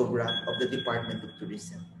Lanes program of the Department of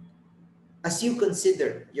Tourism. As you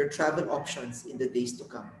consider your travel options in the days to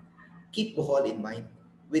come, keep Bohol in mind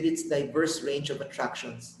with its diverse range of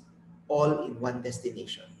attractions, all in one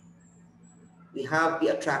destination. We have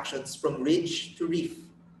the attractions from ridge to reef,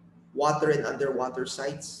 water and underwater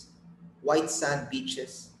sites, white sand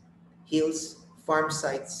beaches, hills, farm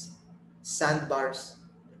sites, sandbars,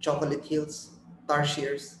 chocolate hills,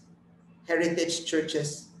 tarsiers, heritage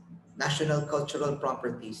churches, national cultural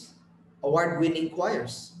properties, award-winning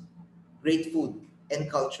choirs, great food and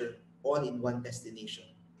culture, all in one destination.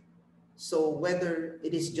 So whether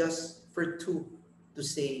it is just for two to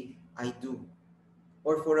say, I do,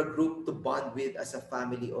 or for a group to bond with as a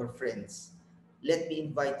family or friends, let me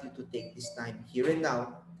invite you to take this time here and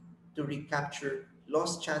now to recapture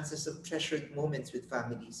lost chances of treasured moments with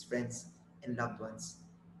families, friends, and loved ones,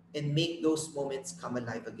 and make those moments come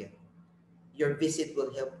alive again. Your visit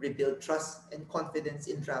will help rebuild trust and confidence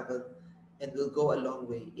in travel and will go a long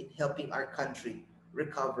way in helping our country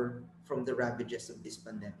recover from the ravages of this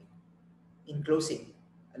pandemic. In closing,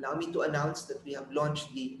 allow me to announce that we have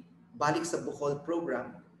launched the Balik sa Bohol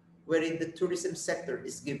program, wherein the tourism sector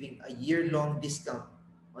is giving a year-long discount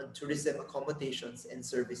on tourism accommodations and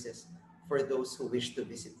services for those who wish to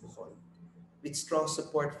visit Bohol. With strong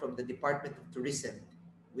support from the Department of Tourism,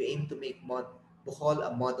 we aim to make Bohol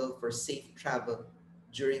a model for safe travel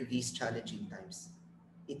during these challenging times.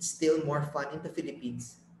 It's still more fun in the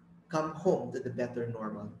Philippines. Come home to the better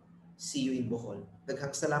normal. See you in Bohol.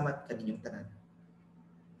 Daghang salamat kaninyong tanan.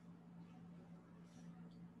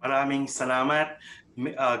 Maraming salamat,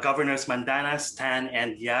 Governors Mandanas, Tan,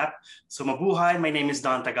 and Yap. So mabuhay, my name is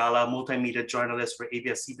Don Tagala, multimedia journalist for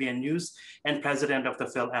ABS-CBN News and president of the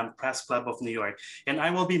FIL-AM Press Club of New York. And I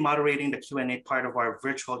will be moderating the Q&A part of our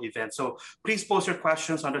virtual event. So please post your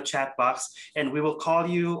questions on the chat box and we will call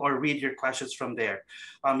you or read your questions from there.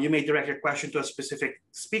 You may direct your question to a specific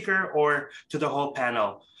speaker or to the whole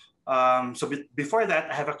panel. Before that,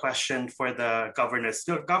 I have a question for the governors.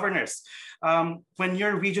 So governors, when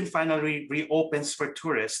your region finally reopens for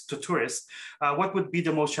tourists, what would be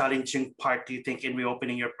the most challenging part, do you think, in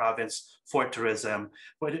reopening your province for tourism?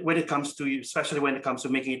 When it comes to, especially when it comes to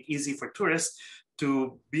making it easy for tourists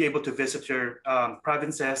to be able to visit your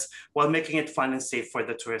provinces while making it fun and safe for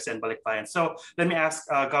the tourists and balikbayan. So let me ask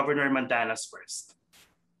Governor Mandanas first.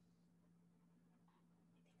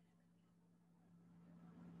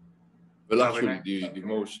 Well, actually,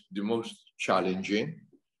 the most challenging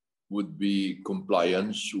would be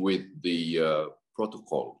compliance with the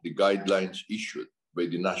protocol, the guidelines issued by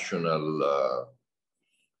the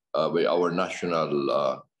by our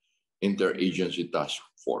national interagency task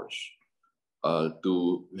force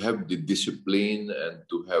to have the discipline and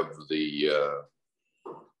to have the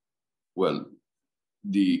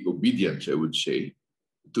the obedience, I would say,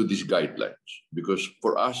 to these guidelines, because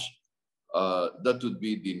for us that would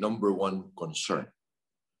be the #1 concern,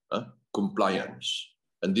 compliance.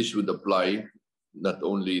 And this would apply not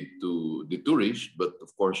only to the tourists, but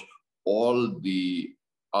of course, all the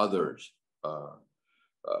others,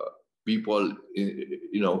 people,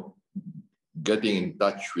 getting in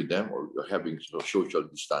touch with them or having social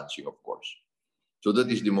distancing, of course. So that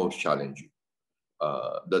is the most challenging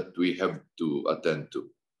that we have to attend to.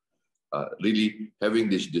 Really having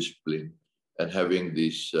this discipline and having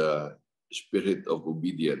this spirit of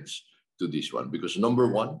obedience to this one, because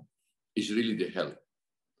 #1 is really the health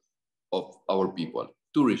of our people,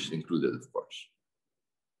 tourists included, of course.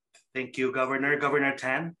 Thank you, Governor. Governor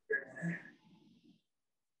Tan.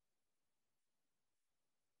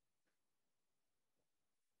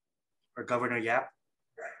 Or Governor Yap.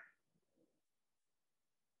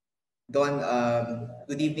 Don,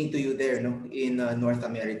 good evening to you there, in North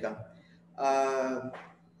America.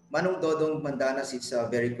 Manong Dodong Mandanas is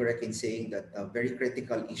very correct in saying that a very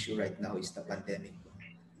critical issue right now is the pandemic.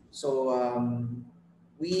 So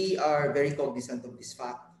we are very cognizant of this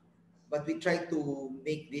fact, but we try to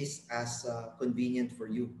make this as convenient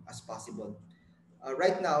for you as possible.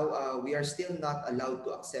 Right now, we are still not allowed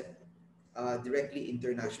to accept directly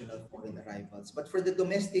international foreign arrivals. But for the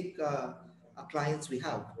domestic clients we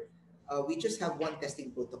have, we just have one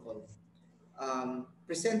testing protocol.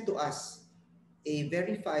 Present to us a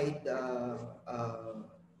verified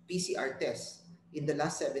PCR test in the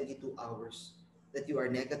last 72 hours that you are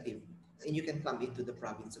negative, and you can come into the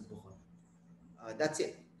province of Bohol. That's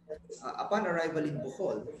it. Upon arrival in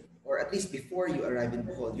Bohol, or at least before you arrive in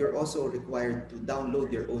Bohol, you're also required to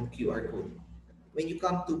download your own QR code. When you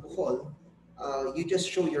come to Bohol, you just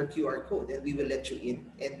show your QR code and we will let you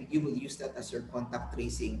in, and you will use that as your contact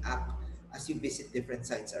tracing app as you visit different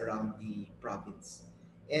sites around the province.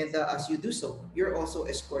 And as you do so, you're also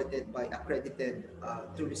escorted by accredited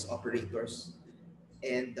tourist operators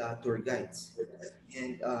and tour guides.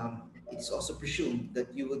 And it is also presumed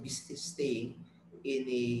that you will be staying in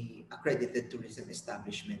a accredited tourism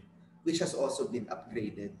establishment, which has also been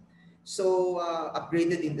upgraded. So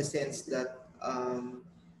upgraded in the sense that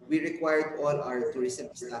we required all our tourism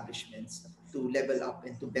establishments to level up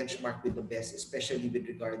and to benchmark with the best, especially with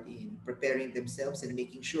regard in preparing themselves and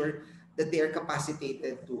making sure that they are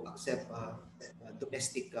capacitated to accept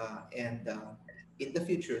domestic and in the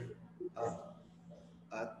future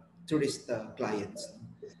tourist clients.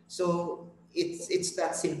 So it's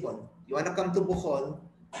that simple. You want to come to Bohol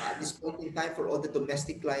at this point in time, for all the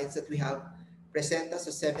domestic clients that we have, present us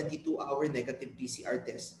a 72-hour negative PCR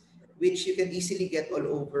test, which you can easily get all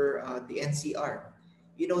over the NCR.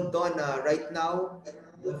 You know, Don, right now,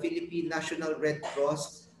 the Philippine National Red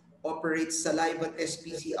Cross operates saliva test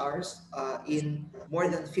PCRs in more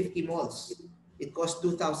than 50 malls. It costs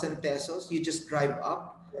 2,000 pesos. You just drive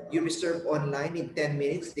up, you reserve online, in 10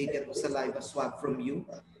 minutes, they get a saliva swab from you.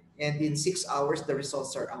 And in 6 hours, the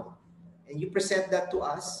results are out. And you present that to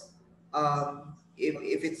us.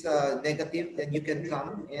 If it's negative, then you can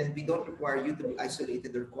come, and we don't require you to be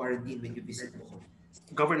isolated or quarantined when you visit Bohol.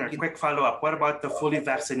 Governor, quick follow-up. What about the fully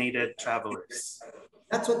vaccinated travelers?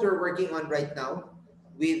 That's what we're working on right now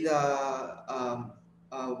with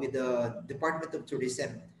the Department of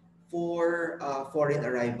Tourism for foreign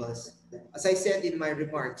arrivals. As I said in my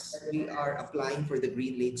remarks, we are applying for the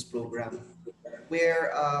Green Lanes program,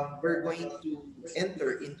 where we're going to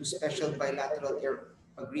enter into special bilateral air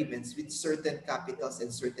agreements with certain capitals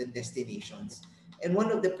and certain destinations. And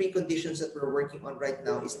one of the preconditions that we're working on right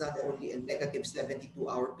now is not only a negative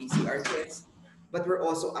 72-hour PCR test, but we're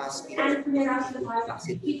also asking for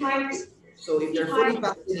vaccinated. So if they're fully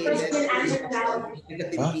vaccinated,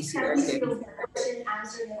 negative PCR test, I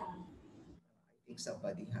think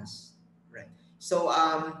somebody has, right. So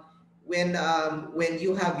when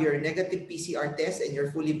you have your negative PCR test and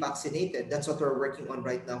you're fully vaccinated, that's what we're working on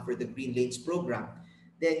right now for the Green Lanes program,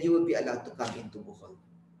 then you will be allowed to come into Bohol.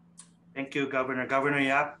 Thank you, Governor. Governor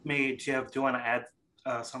Yap, do you want to add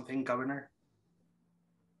something, Governor?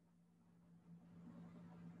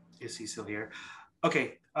 Is he still here?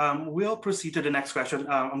 Okay, we'll proceed to the next question.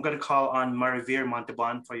 I'm going to call on MARIVIR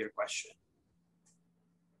Montebon for your question.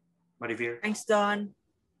 MARIVIR. Thanks, Don.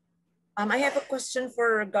 I have a question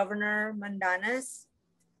for Governor Mandanas.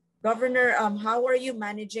 Governor, how are you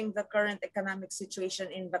managing the current economic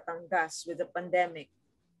situation in Batangas with the pandemic?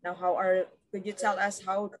 Now, could you tell us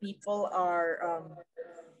how people are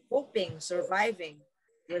coping, surviving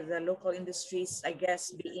with the local industries, I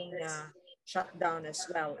guess, being shut down as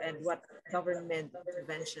well, and what government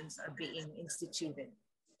interventions are being instituted?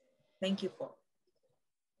 Thank you, po.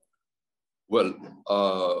 Well,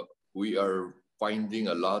 we are finding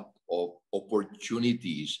a lot of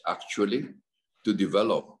opportunities actually to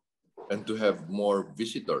develop and to have more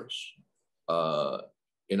visitors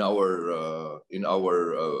in our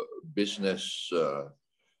business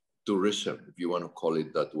tourism, if you want to call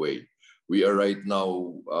it that way. We are right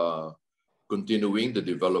now continuing the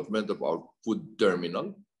development of our food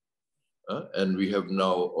terminal, and we have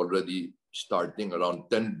now already starting around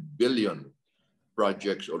 10 billion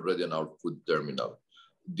projects already in our food terminal.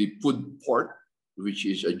 The food port, which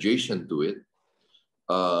is adjacent to it,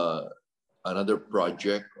 another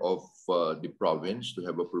project of the province to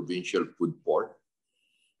have a provincial food port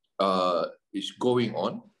is going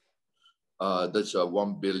on. That's a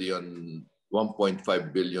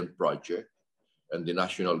 1.5 billion project, and the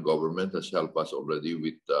national government has helped us already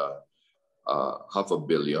with $500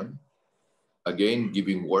 million. Again,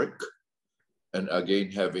 giving work, and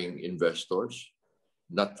again having investors,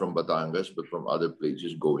 not from Batangas, but from other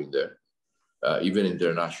places going there, even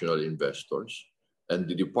international investors. And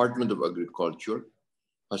the Department of Agriculture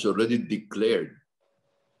has already declared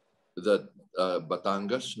that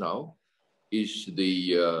Batangas now is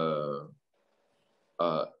the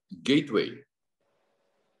gateway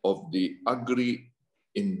of the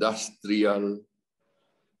agri-industrial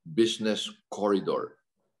business corridor,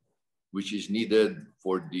 which is needed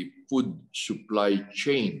for the food supply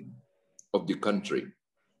chain of the country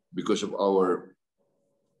because of our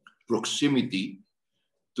proximity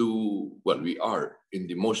to, well, we are in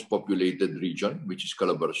the most populated region, which is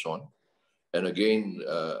Calabarzon. And again,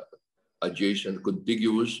 adjacent,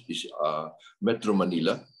 contiguous is Metro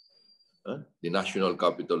Manila, the national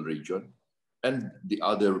capital region, and the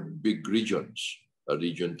other big regions,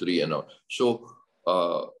 Region 3 and all. So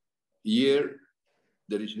here,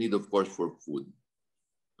 there is need, of course, for food.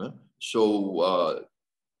 So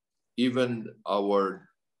even our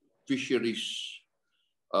fisheries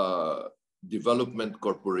development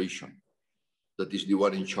corporation, that is the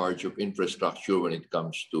one in charge of infrastructure when it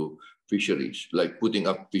comes to fisheries, like putting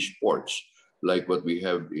up fish ports, like what we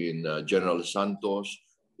have in General Santos.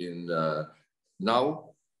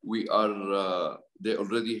 Now we are, we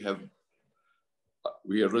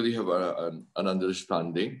already have an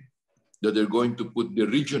understanding that they're going to put the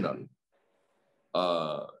regional,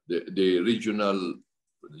 the regional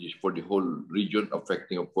for the whole region,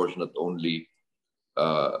 affecting, of course, not only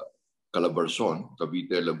Calabarzon,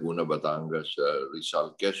 Cavite, Laguna, Batangas,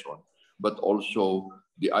 Rizal, Quezon, but also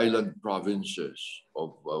the island provinces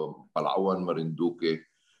of Palawan, Marinduque,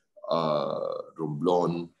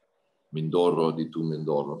 Romblon, Mindoro, the two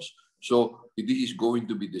Mindoros. So this is going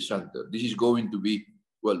to be the center. This is going to be,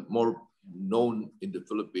 well, more known in the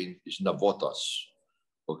Philippines is Navotas,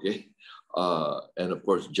 okay? And of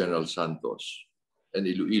course, General Santos and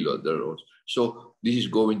Iloilo. So this is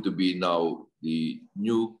going to be now the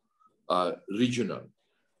new regional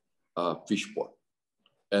fish port.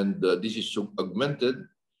 And this is augmented.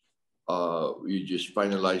 We're just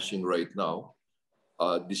finalizing right now.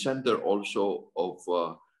 The center also of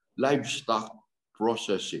livestock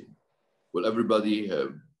processing. Well, everybody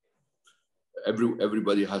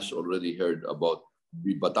has already heard about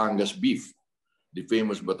the Batangas beef, the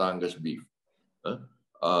famous Batangas beef.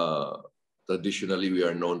 Traditionally, we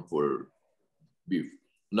are known for beef.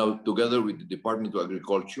 Now, together with the Department of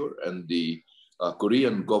Agriculture and the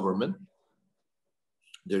Korean government,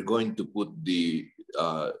 they're going to put the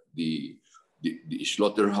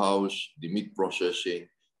slaughterhouse, the meat processing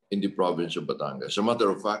in the province of Batangas. As a matter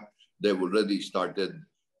of fact, they've already started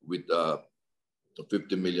with a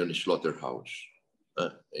 50 million slaughterhouse.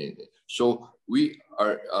 So we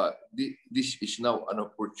are, this is now an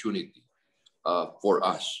opportunity for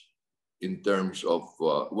us in terms of,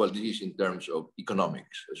 well, this is in terms of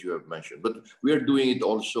economics, as you have mentioned, but we are doing it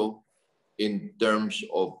also in terms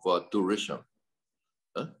of tourism,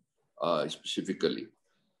 specifically.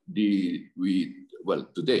 Well,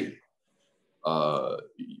 today,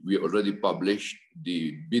 we already published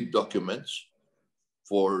the bid documents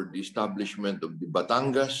for the establishment of the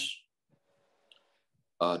Batangas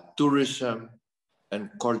Tourism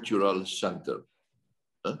and Cultural Center.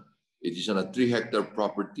 It is on a 3-hectare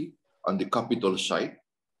property on the capital site,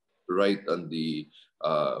 right on the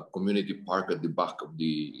community park at the back of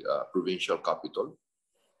the provincial capital.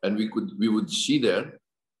 And we would see there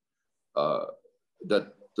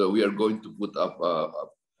that we are going to put up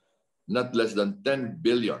not less than 10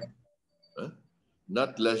 billion,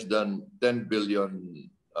 not less than 10 billion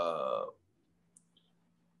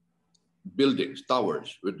buildings,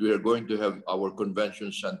 towers. But we are going to have our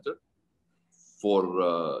convention center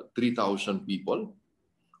for 3,000 people,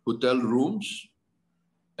 hotel rooms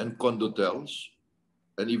and condotels,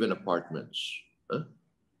 and even apartments.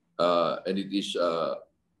 And it is,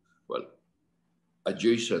 well,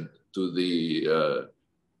 adjacent to the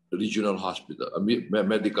regional hospital, a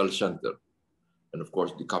medical center, and of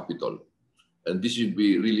course the capital. And this will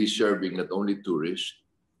be really serving not only tourists,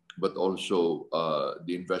 but also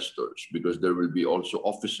the investors, because there will be also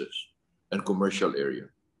offices and commercial area.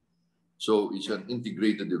 So it's an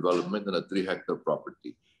integrated development on a 3-hectare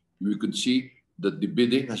property. We could see that the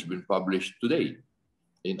bidding has been published today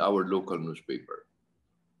in our local newspaper.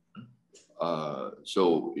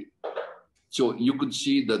 So you could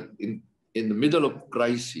see that in the middle of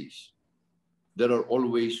crisis, there are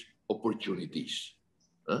always opportunities.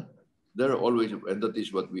 There are always, and that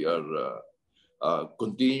is what we are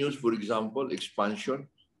continues, for example, expansion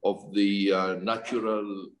of the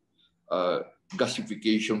natural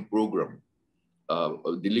gasification program,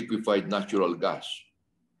 the liquefied natural gas.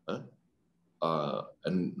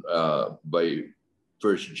 And by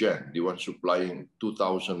 1st Gen, the one supplying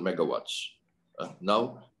 2,000 megawatts.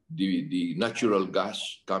 Now, the natural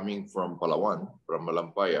gas coming from Palawan, from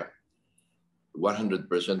Malampaya,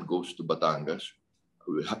 100% goes to Batangas.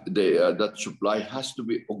 That supply has to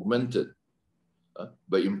be augmented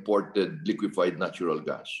by imported liquefied natural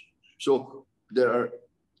gas. So there are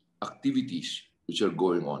activities which are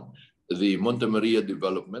going on. The Monte Maria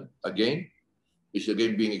development, again, is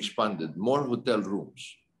again being expanded. More hotel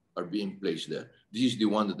rooms are being placed there. This is the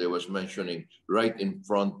one that I was mentioning right in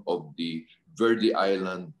front of the Verde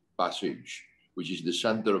Island Passage, which is the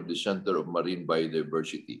center of marine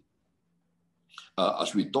biodiversity.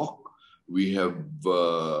 As we talk, we have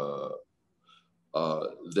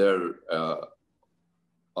there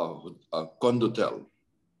a condotel,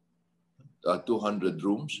 200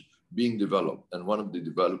 rooms being developed. And one of the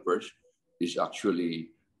developers is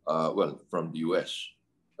actually, well, from the US,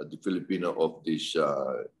 the Filipino of this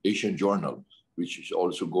Asian Journal, which is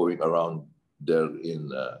also going around there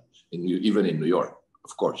even in New York,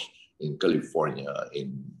 of course, in California,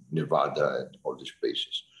 in Nevada, and all these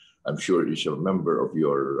places. I'm sure he's a member of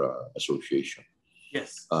your association.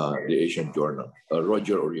 Yes. The Asian Journal.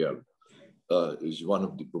 Roger Oriel is one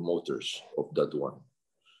of the promoters of that one.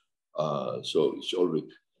 So it's always,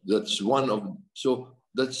 that's one of, so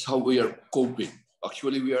that's how we are coping.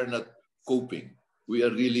 Actually, we are not coping. We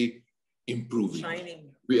are really improving.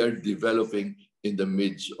 Shining. We are developing in the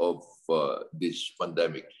midst of this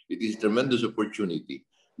pandemic. It is a tremendous opportunity.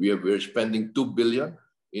 We're spending 2 billion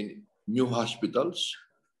in new hospitals,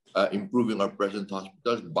 improving our present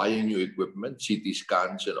hospitals, buying new equipment, CT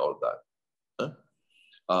scans and all that.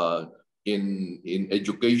 In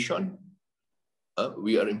education,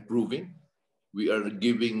 we are improving. We have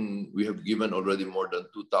given already more than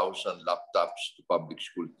 2,000 laptops to public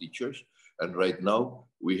school teachers. And right now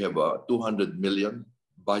we have 200 million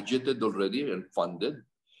budgeted already and funded,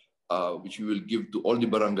 which we will give to all the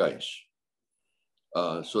barangays.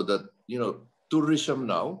 So that, you know, tourism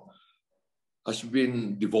now has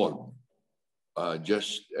been devolved.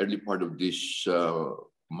 Just early part of this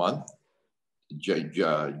month,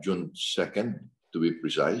 June 2nd, to be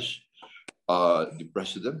precise, the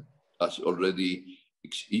president has already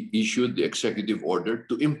issued the executive order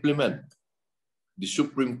to implement the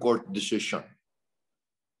Supreme Court decision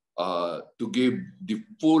to give the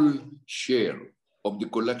full share of the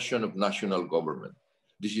collection of national government.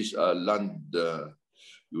 This is a land,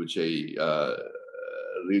 you would say,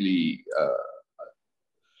 really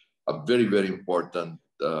a very, very important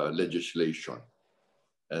legislation.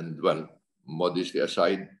 And well, modesty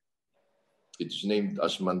aside, it is named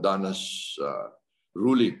as MANDANAS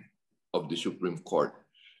ruling of the Supreme Court.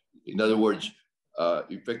 In other words,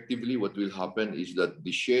 effectively what will happen is that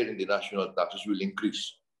the share in the national taxes will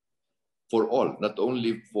increase for all, not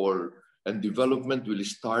only for, and development will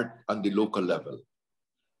start on the local level.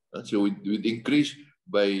 So it will increase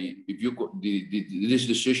by, if you, this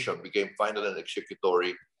decision became final and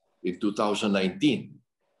executory in 2019.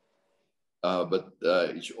 But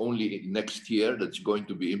it's only next year that's going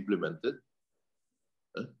to be implemented.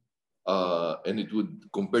 And it would,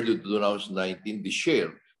 compared to 2019, the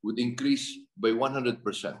share would increase by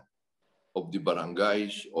 100% of the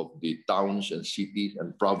barangays, of the towns and cities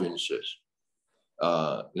and provinces.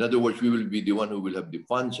 In other words, we will be the one who will have the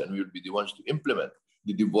funds and we will be the ones to implement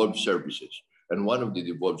the devolved services. And one of the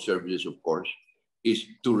devolved services, of course, is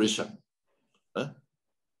tourism.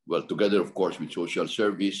 well, together, of course, with social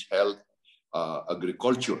service, health,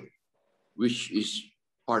 agriculture, which is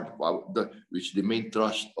part of which the main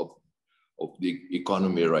thrust of the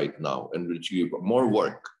economy right now, and which give more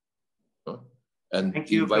work, and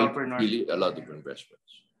Thank you, invite Governor. really a lot of investments.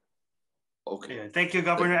 Okay. Yeah, thank you,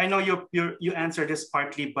 Governor. I know you answered this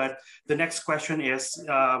partly, but the next question is,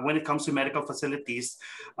 when it comes to medical facilities,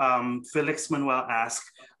 Felix Manuel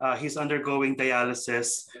asked, he's undergoing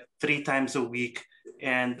dialysis 3 times a week.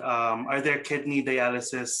 And are there kidney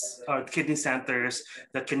dialysis or kidney centers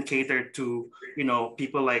that can cater to,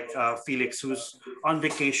 people like Felix, who's on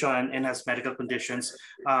vacation and has medical conditions?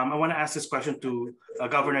 I want to ask this question to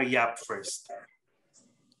Governor Yap first.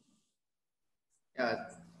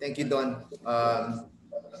 Thank you, Don.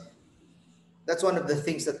 That's one of the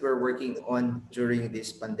things that we're working on during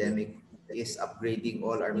this pandemic, is upgrading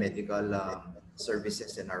all our medical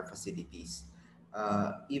services and our facilities.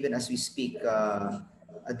 Even as we speak,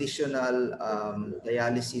 additional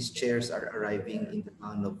dialysis chairs are arriving in the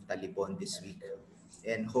town of Talibon this week.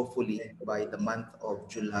 And hopefully by the month of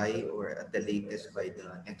July, or at the latest by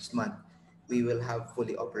the next month, we will have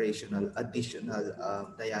fully operational additional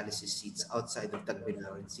dialysis seats outside of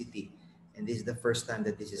Tagbilaran City. And this is the first time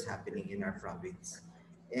that this is happening in our province.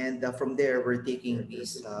 And from there, we're taking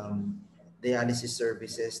these dialysis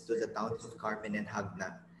services to the towns of Carmen and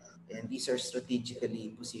Hagna. And these are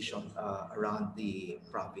strategically positioned around the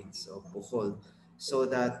province of Bohol, so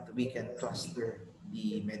that we can cluster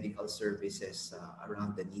the medical services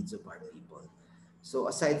around the needs of our people. So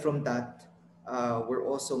aside from that, we're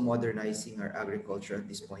also modernizing our agriculture at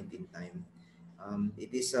this point in time.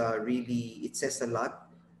 It says a lot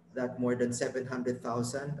that more than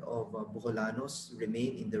 700,000 of Boholanos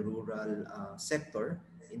remain in the rural sector,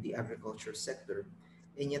 in the agriculture sector.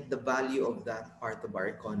 And yet the value of that part of our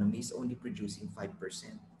economy is only producing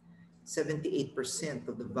 5%. 78%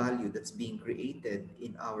 of the value that's being created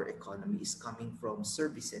in our economy is coming from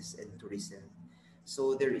services and tourism.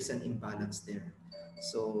 So there is an imbalance there.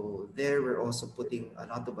 So there we're also putting a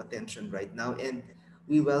lot of attention right now. And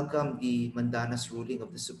we welcome the Mandanas ruling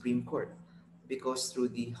of the Supreme Court, because through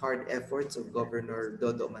the hard efforts of Governor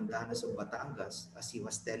Dodo Mandanas of Batangas, as he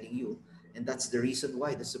was telling you, and that's the reason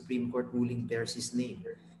why the Supreme Court ruling bears his name,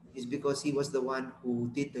 is because he was the one who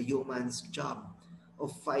did the yeoman's job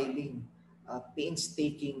of filing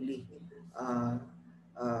painstakingly,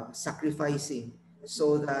 sacrificing,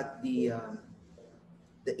 so that the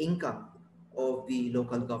income of the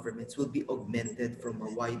local governments will be augmented from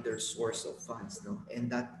a wider source of funds, and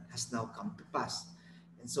that has now come to pass.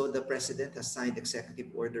 And so the President has signed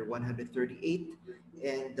Executive Order 138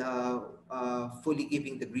 and fully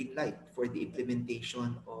giving the green light for the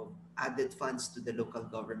implementation of added funds to the local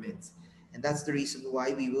governments. And that's the reason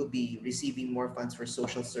why we will be receiving more funds for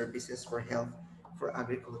social services, for health, for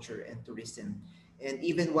agriculture, and tourism. And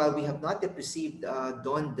even while we have not yet received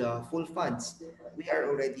the full funds, we are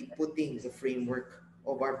already putting the framework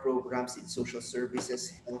of our programs in social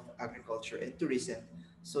services, health, agriculture, and tourism,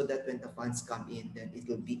 so that when the funds come in, then it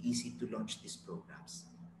will be easy to launch these programs.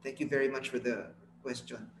 Thank you very much for the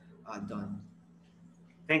question, Don.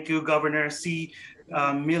 Thank you, Governor.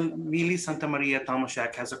 Mili Santa Maria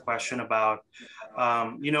Tomashak has a question about,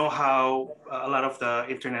 how a lot of the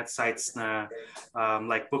internet sites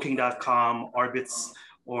like Booking.com, Orbitz,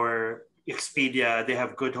 or Expedia, they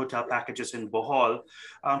have good hotel packages in Bohol.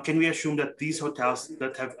 Can we assume that these hotels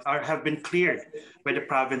that have been cleared by the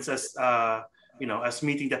province as as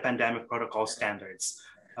meeting the pandemic protocol standards?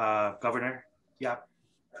 Governor? Yeah.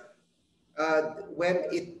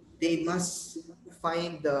 They must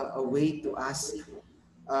find a way to ask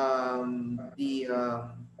the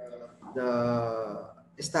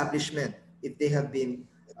establishment if they have been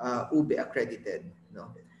UBE accredited.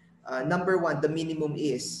 Number one, the minimum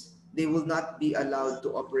is they will not be allowed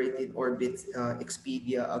to operate in Orbit,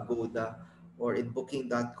 Expedia, Agoda, or in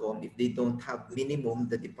Booking.com if they don't have minimum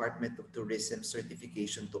the Department of Tourism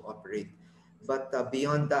certification to operate. But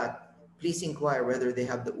beyond that, please inquire whether they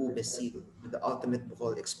have the UBE seal, the Ultimate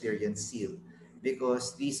Bohol Experience seal,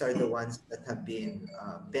 because these are the ones that have been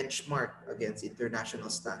benchmarked against international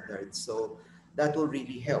standards. So that will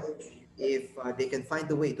really help if they can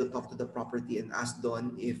find a way to talk to the property and ask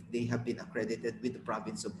Don if they have been accredited with the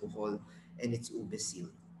province of Bohol and its UBE seal.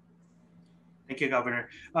 Thank you, Governor.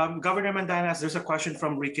 Governor Mandanas, there's a question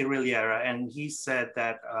from Ricky Riliera, and he said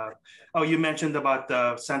that, you mentioned about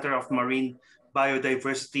the Center of Marine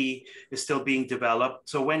Biodiversity is still being developed.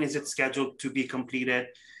 So when is it scheduled to be completed?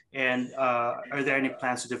 And are there any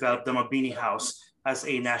plans to develop the Mabini House as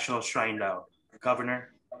a national shrine now?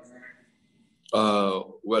 Governor?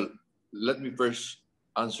 Well, let me first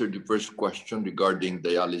answer the first question regarding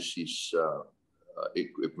dialysis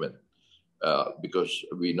equipment, because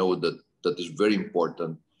we know that that is very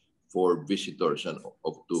important for visitors and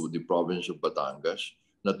to the province of Batangas.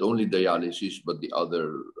 Not only dialysis, but the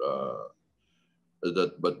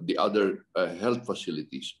other health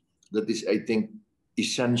facilities. That is, I think,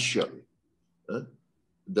 essential.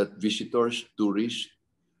 That visitors, tourists,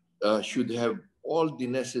 should have all the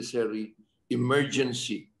necessary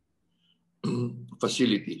emergency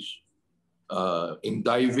facilities. In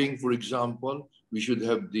diving, for example, we should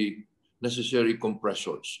have the necessary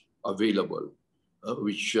compressors available,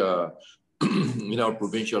 which in our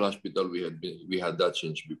provincial hospital we had that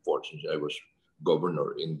since I was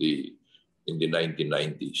governor in the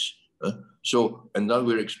 1990s. So, and now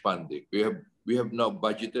we're expanding. We have now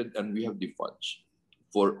budgeted and we have the funds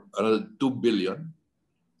for another 2 billion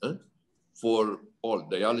for all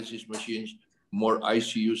dialysis machines, more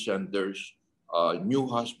ICU centers,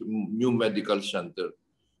 new medical center.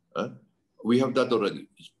 We have that already.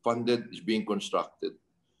 It's funded, it's being constructed.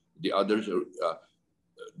 The others are,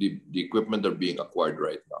 the equipment are being acquired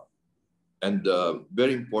right now. And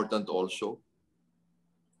very important also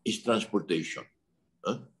is transportation.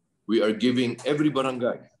 We are giving every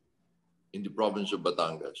barangay in the province of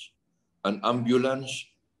Batangas an ambulance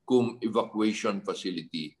cum evacuation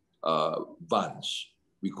facility vans.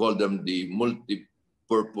 We call them the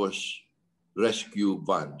multi-purpose rescue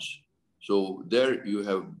vans. So there you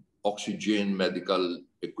have oxygen, medical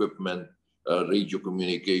equipment, radio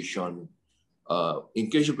communication, in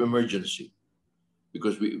case of emergency.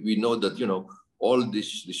 Because we know that, you know, all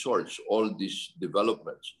these resorts, all these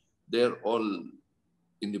developments, they're all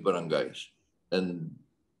in the barangays. And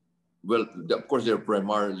well, of course, they're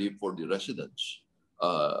primarily for the residents,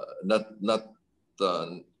 but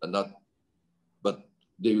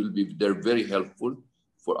they're very helpful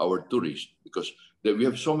for our tourists because we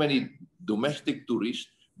have so many domestic tourists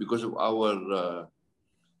because of our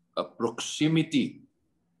proximity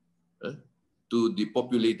to the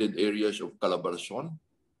populated areas of Calabarzon,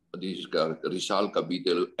 this is Rizal,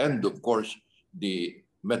 Cavite, and of course the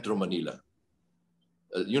Metro Manila.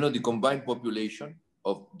 You know, the combined population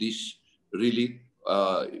of this really,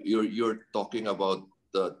 you're talking about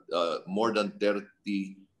more than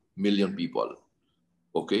 30 million people,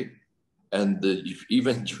 okay? And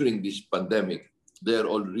even during this pandemic, they're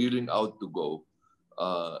all reeling out to go.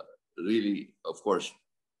 Really, of course,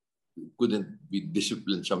 couldn't be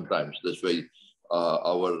disciplined sometimes. That's why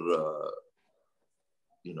our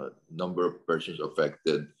number of persons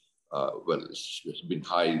affected, well, it's been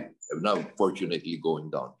high, now fortunately going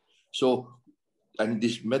down. So, and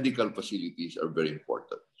these medical facilities are very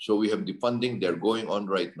important. So we have the funding, they're going on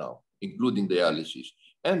right now, including dialysis,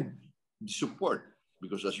 and the support,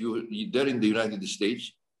 because as there in the United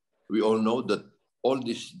States, we all know that all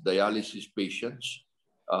these dialysis patients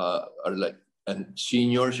are like, and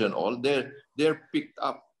seniors and all, they're picked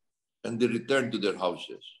up and they return to their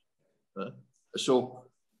houses. So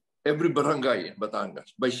every barangay in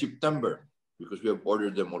Batangas, by September, because we have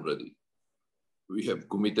ordered them already, we have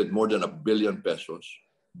committed more than 1 billion pesos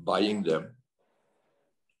buying them,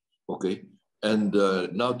 okay? And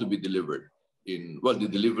now to be delivered well, the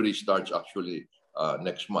delivery starts actually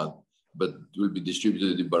next month, but will be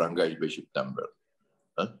distributed to the barangays by September.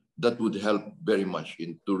 That would help very much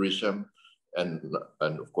in tourism and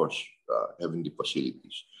of course, having the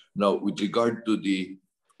facilities. Now, with regard to the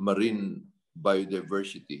marine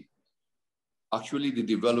biodiversity, actually the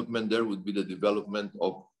development there would be the development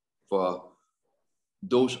of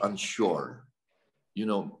those on shore, you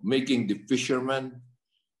know, making the fishermen,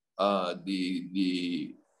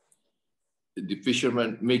 the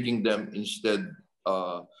fishermen, making them instead,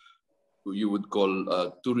 you would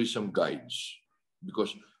call tourism guides,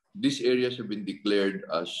 because these areas have been declared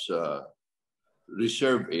as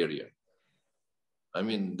reserve area. I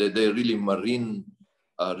mean, they're really marine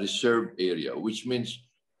reserve area, which means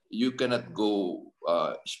you cannot go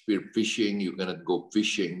spear fishing, you cannot go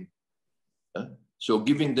fishing. So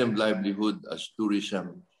giving them livelihood as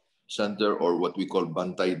tourism center, or what we call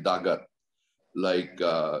bantay dagat, like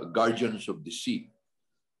guardians of the sea,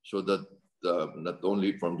 so that not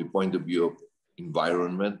only from the point of view of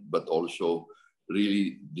environment, but also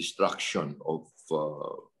really destruction of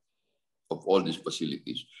all these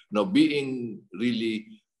facilities. Now being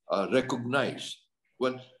really recognized,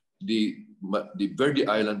 well, the Verde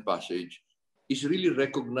Island Passage is really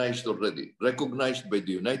recognized already, recognized by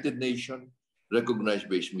the United Nations, recognized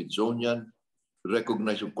by Smithsonian,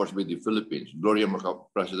 recognized, of course, by the Philippines.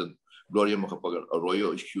 President Gloria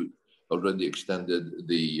Macapagal-Arroyo already extended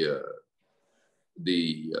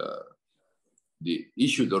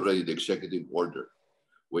issued already the executive order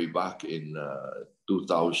way back in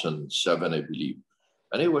 2007, I believe.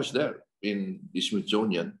 And I was there in the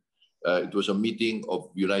Smithsonian. It was a meeting of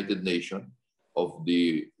United Nations of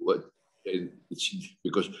the,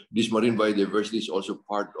 because this marine biodiversity is also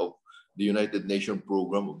part of the United Nations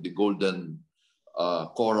program of the Golden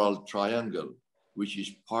Coral Triangle, which is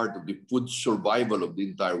part of the food survival of the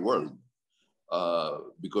entire world.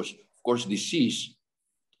 Because of course the seas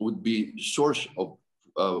would be source of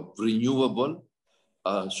renewable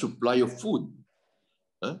supply of food.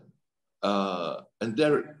 And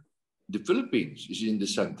there, the Philippines is in the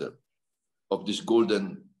center of this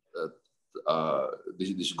golden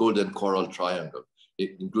coral triangle,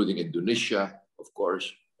 including Indonesia, of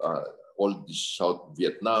course, all the South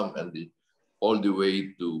Vietnam, and all the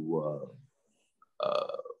way to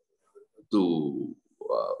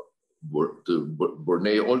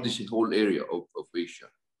Borneo, all this whole area of Asia.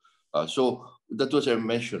 So that was I'm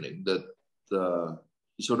mentioning that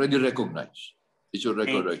it's already recognized. It's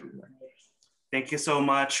already recognized. Thank you so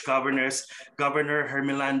much, Governors. Governor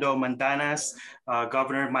HERMILANDO Mandanas,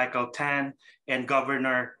 Governor Michael Tan, and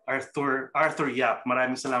Governor Arthur Yap.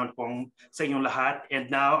 Maraming salamat po sa inyong lahat. And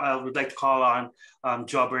now I would like to call on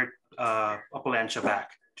Jobert Opalencia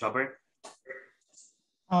back. Jobert?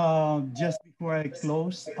 Just before I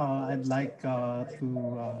close, I'd like to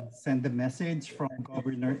send a message from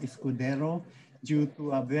Governor ESCUDERO. Due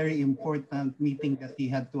to a very important meeting that he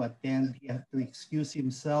had to attend, he had to excuse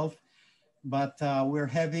himself. But we're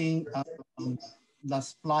having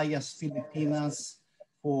Las Playas Filipinas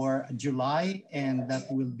for July, and that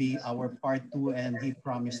will be our part 2, and he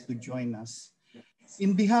promised to join us.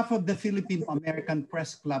 In behalf of the Philippine-American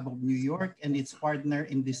Press Club of New York and its partner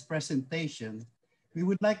in this presentation, we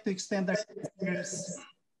would like to extend our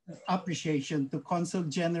appreciation to Consul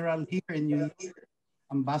General here in New York,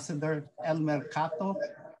 Ambassador Elmer Cato,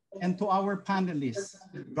 and to our panelists,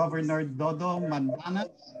 Governor Dodo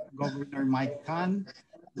Mandanas, Governor Mike Khan,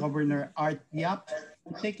 Governor Art Yap,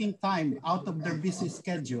 for taking time out of their busy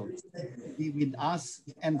schedule to be with us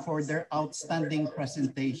and for their outstanding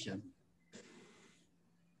presentation.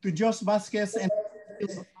 To Jos Vasquez and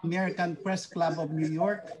the American Press Club of New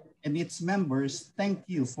York and its members, thank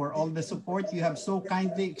you for all the support you have so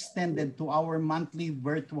kindly extended to our monthly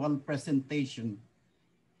virtual presentation.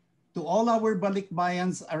 To all our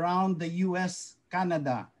balikbayans around the US,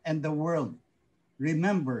 Canada, and the world,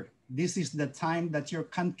 remember, this is the time that your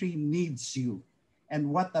country needs you. And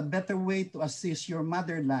what a better way to assist your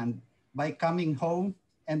motherland by coming home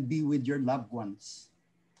and be with your loved ones.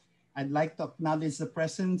 I'd like to acknowledge the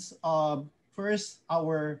presence of first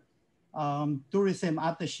our tourism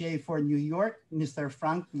attaché for New York, Mr.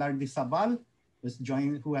 Frank Lardizabal,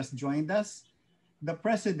 who has joined us. The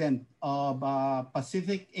president of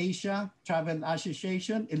Pacific Asia Travel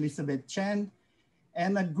Association, Elizabeth Chen,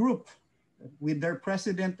 and a group with their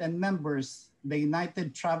president and members, the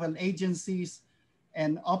United Travel Agencies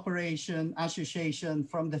and Operation Association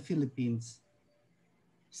from the Philippines.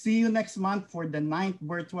 See you next month for the 9th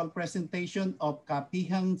virtual presentation of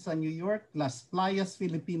Kapihan sa New York, Las Playas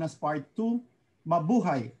Filipinas Part 2.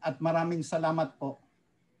 Mabuhay at maraming salamat po.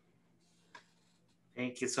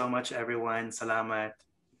 Thank you so much, everyone. Salamat.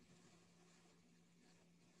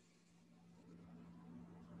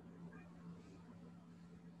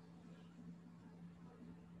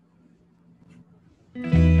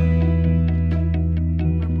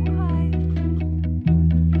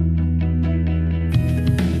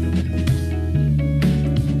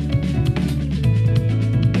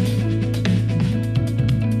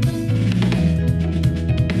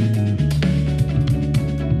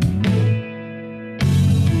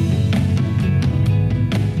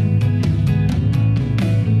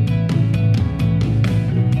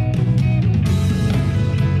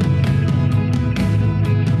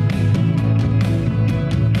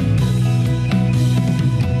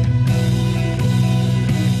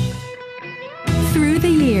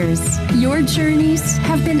 Your journeys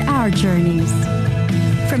have been our journeys.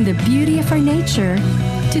 From the beauty of our nature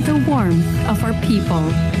to the warmth of our people.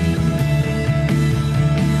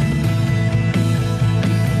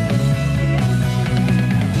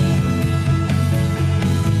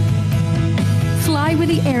 Fly with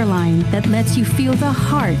the airline that lets you feel the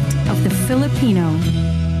heart of the Filipino.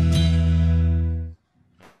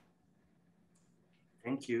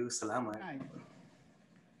 Thank you. Salamat.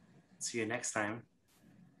 See you next time.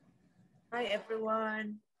 Hi,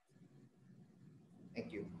 everyone.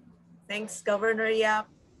 Thank you. Thanks, Governor Yap.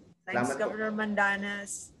 Thanks, Salamat Governor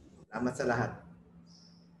Mandanas. Salamat sa lahat.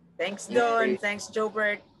 Thanks, Don. Thanks,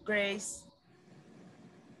 Jobert, Grace.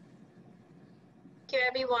 Thank you,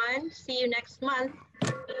 everyone. See you next month.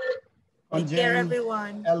 Take care, Conjen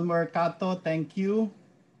everyone. Elmer Cato, thank you.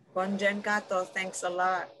 Conjen Cato, thanks a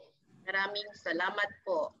lot. Maraming salamat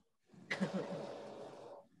po.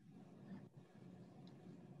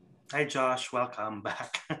 Hi, Josh. Welcome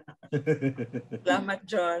back. Salamat,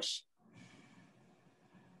 Josh.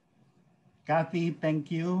 Kathy, thank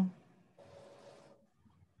you.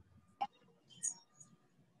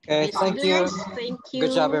 Okay, thank you. Thank you.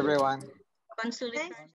 Good job, everyone. Consulate.